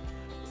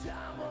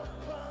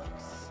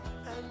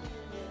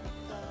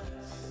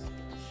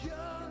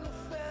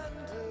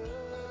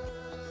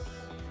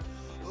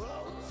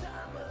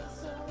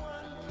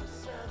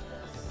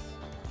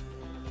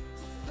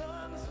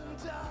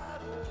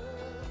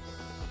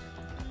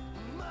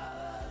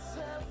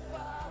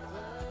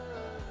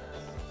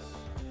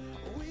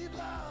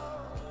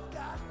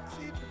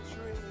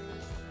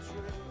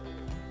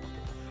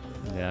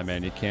 Yeah,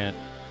 man, you can't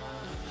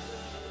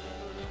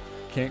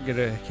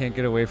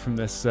get away from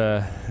this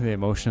the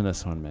emotion of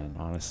this one, man.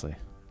 Honestly.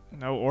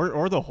 No,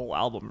 or the whole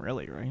album,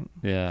 really, right?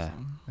 Yeah, So,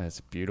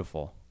 that's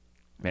beautiful,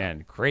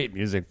 man. Great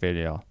music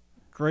video.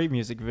 great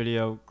music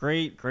video,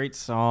 great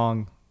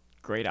song,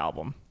 great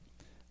album.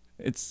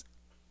 It's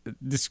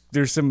this.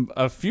 There's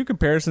a few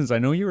comparisons. I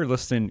know you were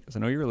listening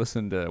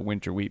to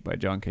Winter Wheat by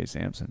John K.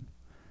 Samson.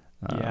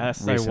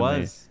 Yes,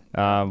 recently.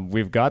 I was.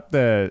 We've got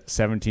the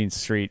 17th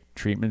Street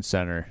Treatment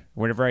Center.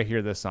 Whenever I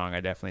hear this song, I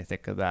definitely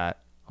think of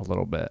that a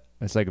little bit.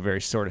 It's like a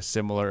very sort of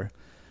similar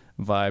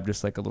vibe,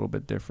 just like a little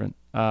bit different.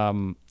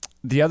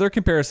 The other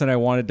comparison I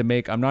wanted to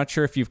make, I'm not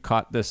sure if you've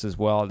caught this as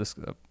well. I just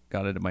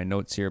got it in my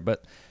notes here,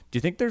 but do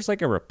you think there's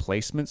like a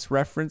Replacements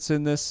reference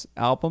in this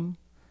album?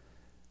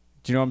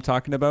 Do you know what I'm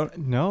talking about?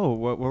 No,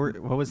 what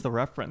was the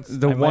reference?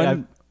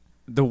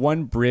 The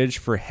one bridge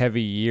for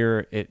Heavy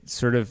Year, it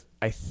sort of,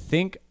 I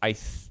think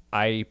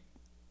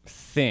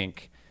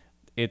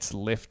it's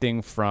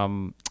lifting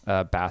from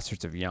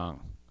Bastards of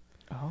Young.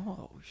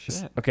 Oh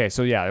shit. Okay,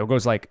 so yeah, it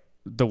goes like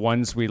the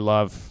ones we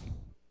love,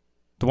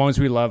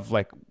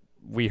 like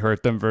we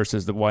hurt them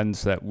versus the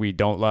ones that we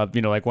don't love,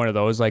 like one of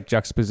those like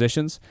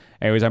juxtapositions.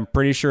 Anyways, I'm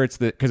pretty sure it's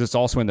because it's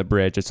also in the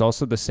bridge. It's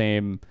also the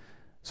same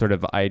sort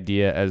of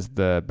idea as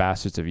the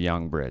Bastards of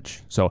Young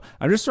bridge. So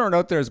I'm just throwing it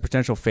out there as a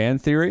potential fan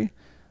theory.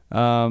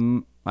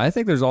 I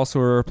think there's also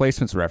a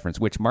Replacements reference,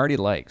 which Marty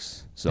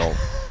likes. So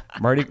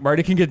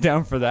Marty can get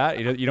down for that.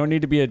 You don't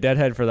need to be a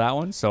deadhead for that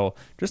one. So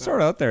just throw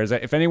it out there.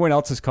 If anyone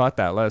else has caught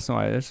that, let us know.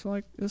 It's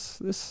like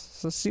this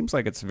seems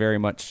like it's very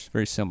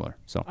similar.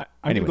 So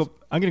I'm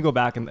gonna go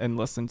back and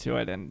listen to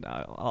it, and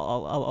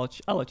I'll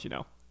let you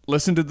know.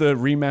 Listen to the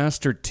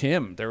remastered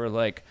Tim. They were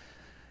like,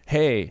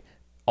 hey,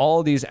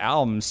 all these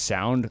albums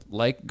sound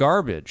like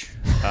garbage.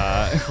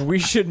 We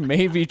should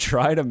maybe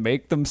try to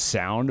make them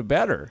sound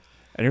better.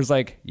 And he was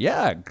like,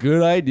 yeah,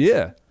 good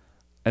idea.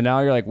 And now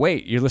you're like,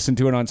 wait, you listen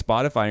to it on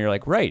Spotify and you're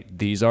like, right,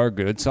 these are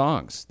good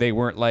songs. They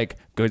weren't like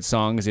good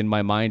songs in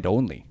my mind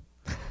only,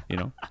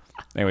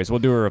 Anyways, we'll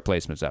do a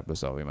Replacements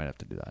episode. We might have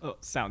to do that. Oh,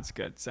 sounds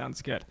good.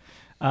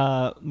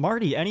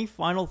 Marty, any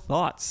final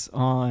thoughts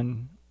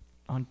on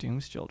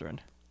Doom's Children?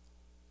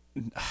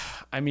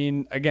 I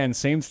mean, again,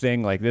 same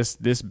thing. Like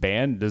this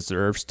band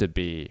deserves to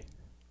be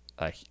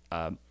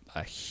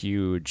a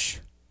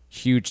huge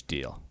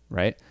deal,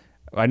 right?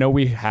 I know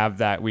we have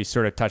that. We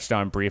sort of touched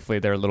on briefly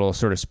their little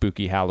sort of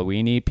spooky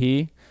Halloween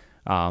EP,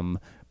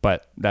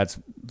 but that's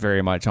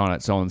very much on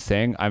its own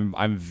thing.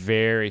 I'm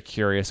very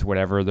curious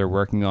whatever they're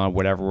working on,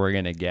 whatever we're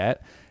gonna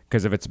get,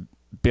 because if it's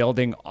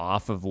building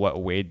off of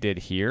what Wade did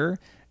here,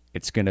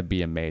 it's gonna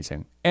be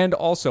amazing. And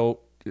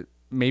also,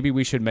 maybe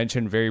we should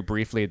mention very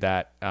briefly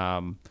that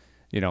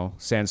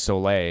Sans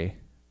Soleil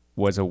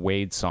was a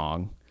Wade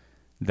song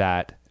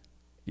that.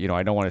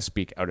 I don't want to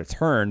speak out of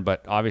turn,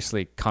 but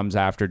obviously comes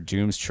after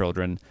Doom's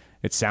Children.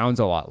 It sounds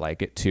a lot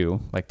like it too.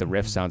 Like the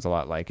riff sounds a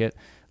lot like it.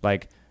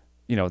 Like,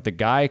 the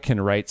guy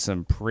can write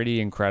some pretty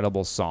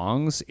incredible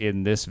songs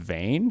in this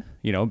vein,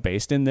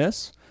 based in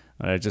this.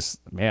 And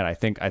I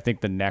think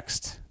the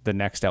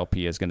next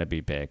LP is going to be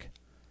big.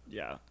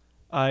 Yeah.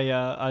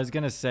 I was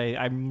going to say,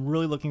 I'm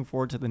really looking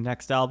forward to the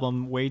next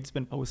album. Wade's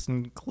been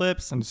posting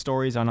clips and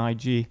stories on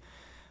IG.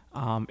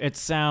 It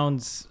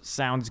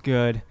sounds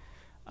good.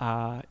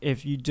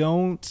 If you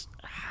don't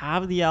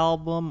have the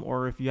album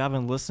or if you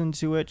haven't listened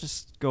to it,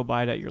 just go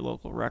buy it at your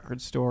local record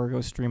store.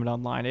 Go stream it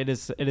online. It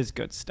is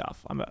good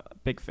stuff. I'm a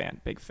big fan.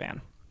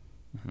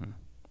 Mm-hmm.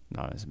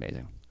 No, it's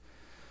amazing.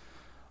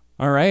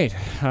 All right.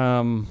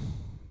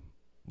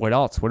 What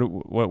else? What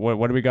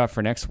do we got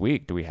for next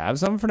week? Do we have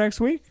something for next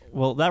week?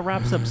 Well, that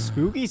wraps up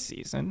spooky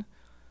season.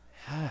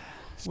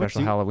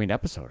 Special Halloween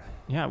episode.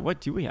 Yeah.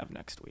 What do we have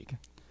next week?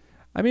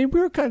 I mean,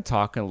 we were kind of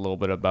talking a little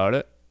bit about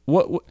it.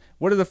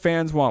 What do the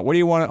fans want? What do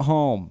you want at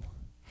home?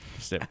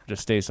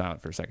 Just stay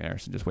silent for a second,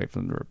 Harrison. Just wait for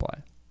them to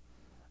reply.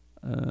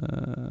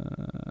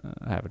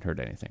 I haven't heard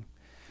anything.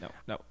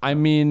 No. I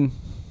mean,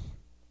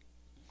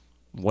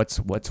 what's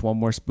one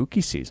more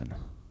spooky season?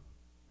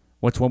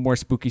 What's one more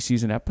spooky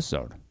season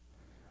episode?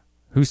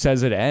 Who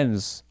says it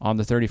ends on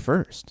the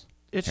 31st?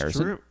 It's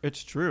Harrison? true.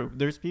 It's true.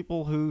 There's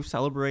people who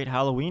celebrate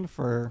Halloween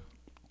for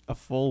a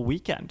full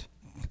weekend.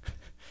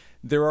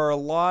 There are a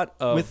lot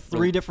of with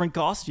 3 different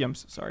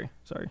costumes. Sorry.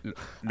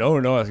 No.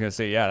 I was gonna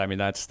say, yeah. I mean,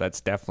 that's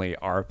definitely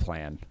our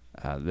plan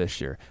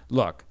this year.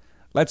 Look,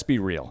 let's be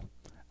real.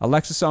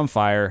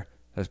 Alexisonfire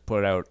has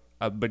put out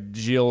a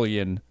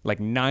bajillion, like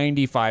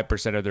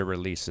 95% of their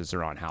releases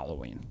are on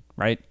Halloween,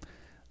 right?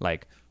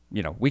 Like,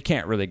 we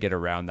can't really get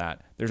around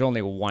that. There's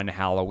only one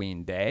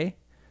Halloween day.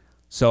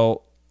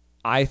 So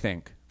I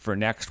think for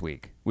next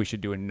week, we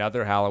should do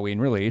another Halloween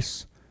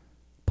release.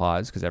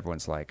 Pause, because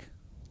everyone's like,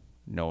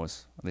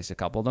 knows at least a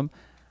couple of them.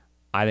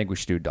 I think we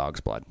should do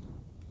Dog's Blood.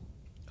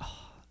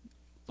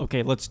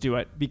 Okay, let's do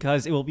it,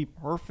 because it will be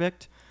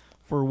perfect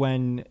for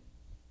when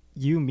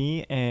you,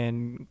 me,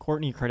 and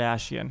Kourtney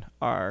Kardashian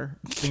are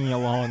singing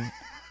along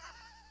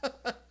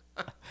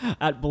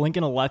at Blink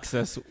and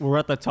Alexis. We're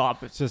at the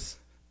top. It's just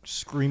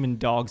screaming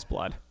Dog's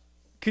Blood.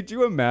 Could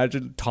you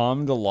imagine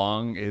Tom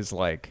DeLonge is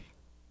like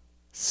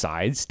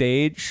side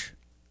stage,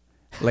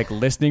 like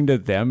listening to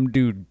them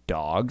do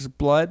Dog's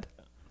Blood?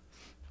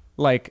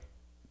 Like,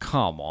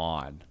 come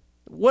on.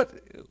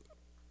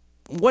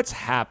 What's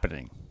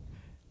happening?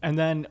 And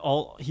then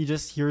he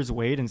just hears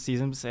Wade and sees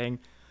him saying,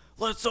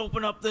 "Let's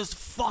open up this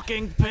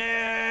fucking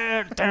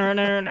pit." And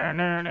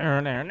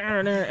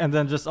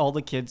then just all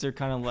the kids are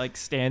kind of like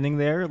standing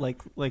there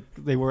like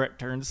they were at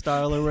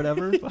Turnstile or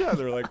whatever. Yeah,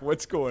 they're like,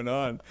 what's going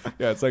on?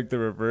 Yeah, it's like the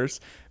reverse.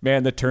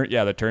 Man, the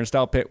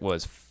Turnstile pit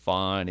was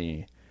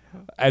funny.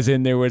 As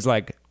in, there was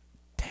like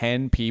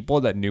 10 people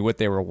that knew what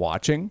they were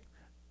watching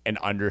and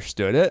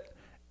understood it.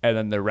 And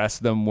then the rest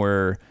of them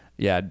were,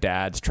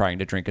 dads trying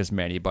to drink as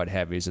many Bud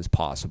Heavies as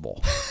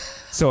possible.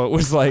 So it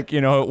was like, it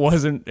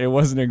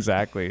didn't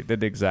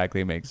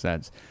exactly make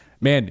sense.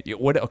 Man,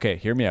 okay,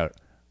 hear me out.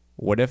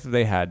 What if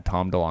they had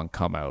Tom DeLonge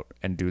come out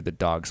and do the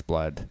Dog's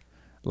Blood,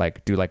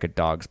 do like a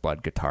Dog's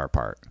Blood guitar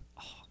part?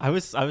 I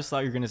was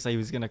thought you were going to say he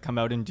was going to come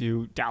out and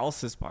do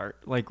Dallas's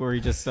part, like where he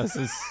just does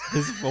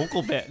his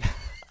vocal bit.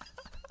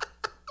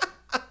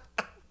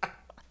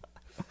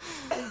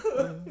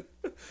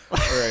 All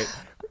right.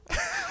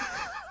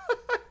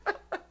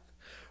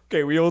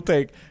 Okay, we will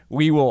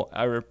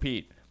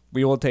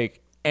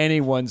take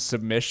anyone's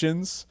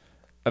submissions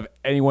of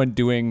anyone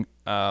doing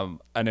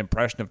an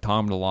impression of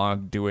Tom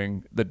DeLonge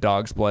doing the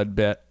Dog's Blood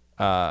bit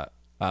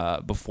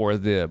before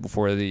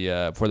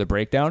the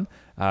breakdown.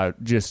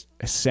 Just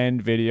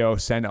send video,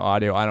 send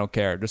audio. I don't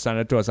care. Just send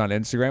it to us on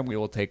Instagram. We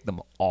will take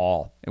them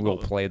all and we'll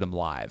play them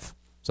live.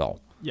 So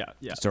yeah,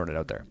 just throwing it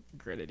out there.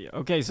 Great idea.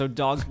 Okay, so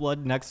Dog's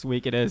Blood next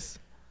week it is.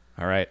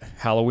 All right,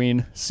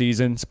 Halloween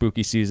season,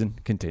 spooky season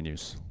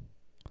continues.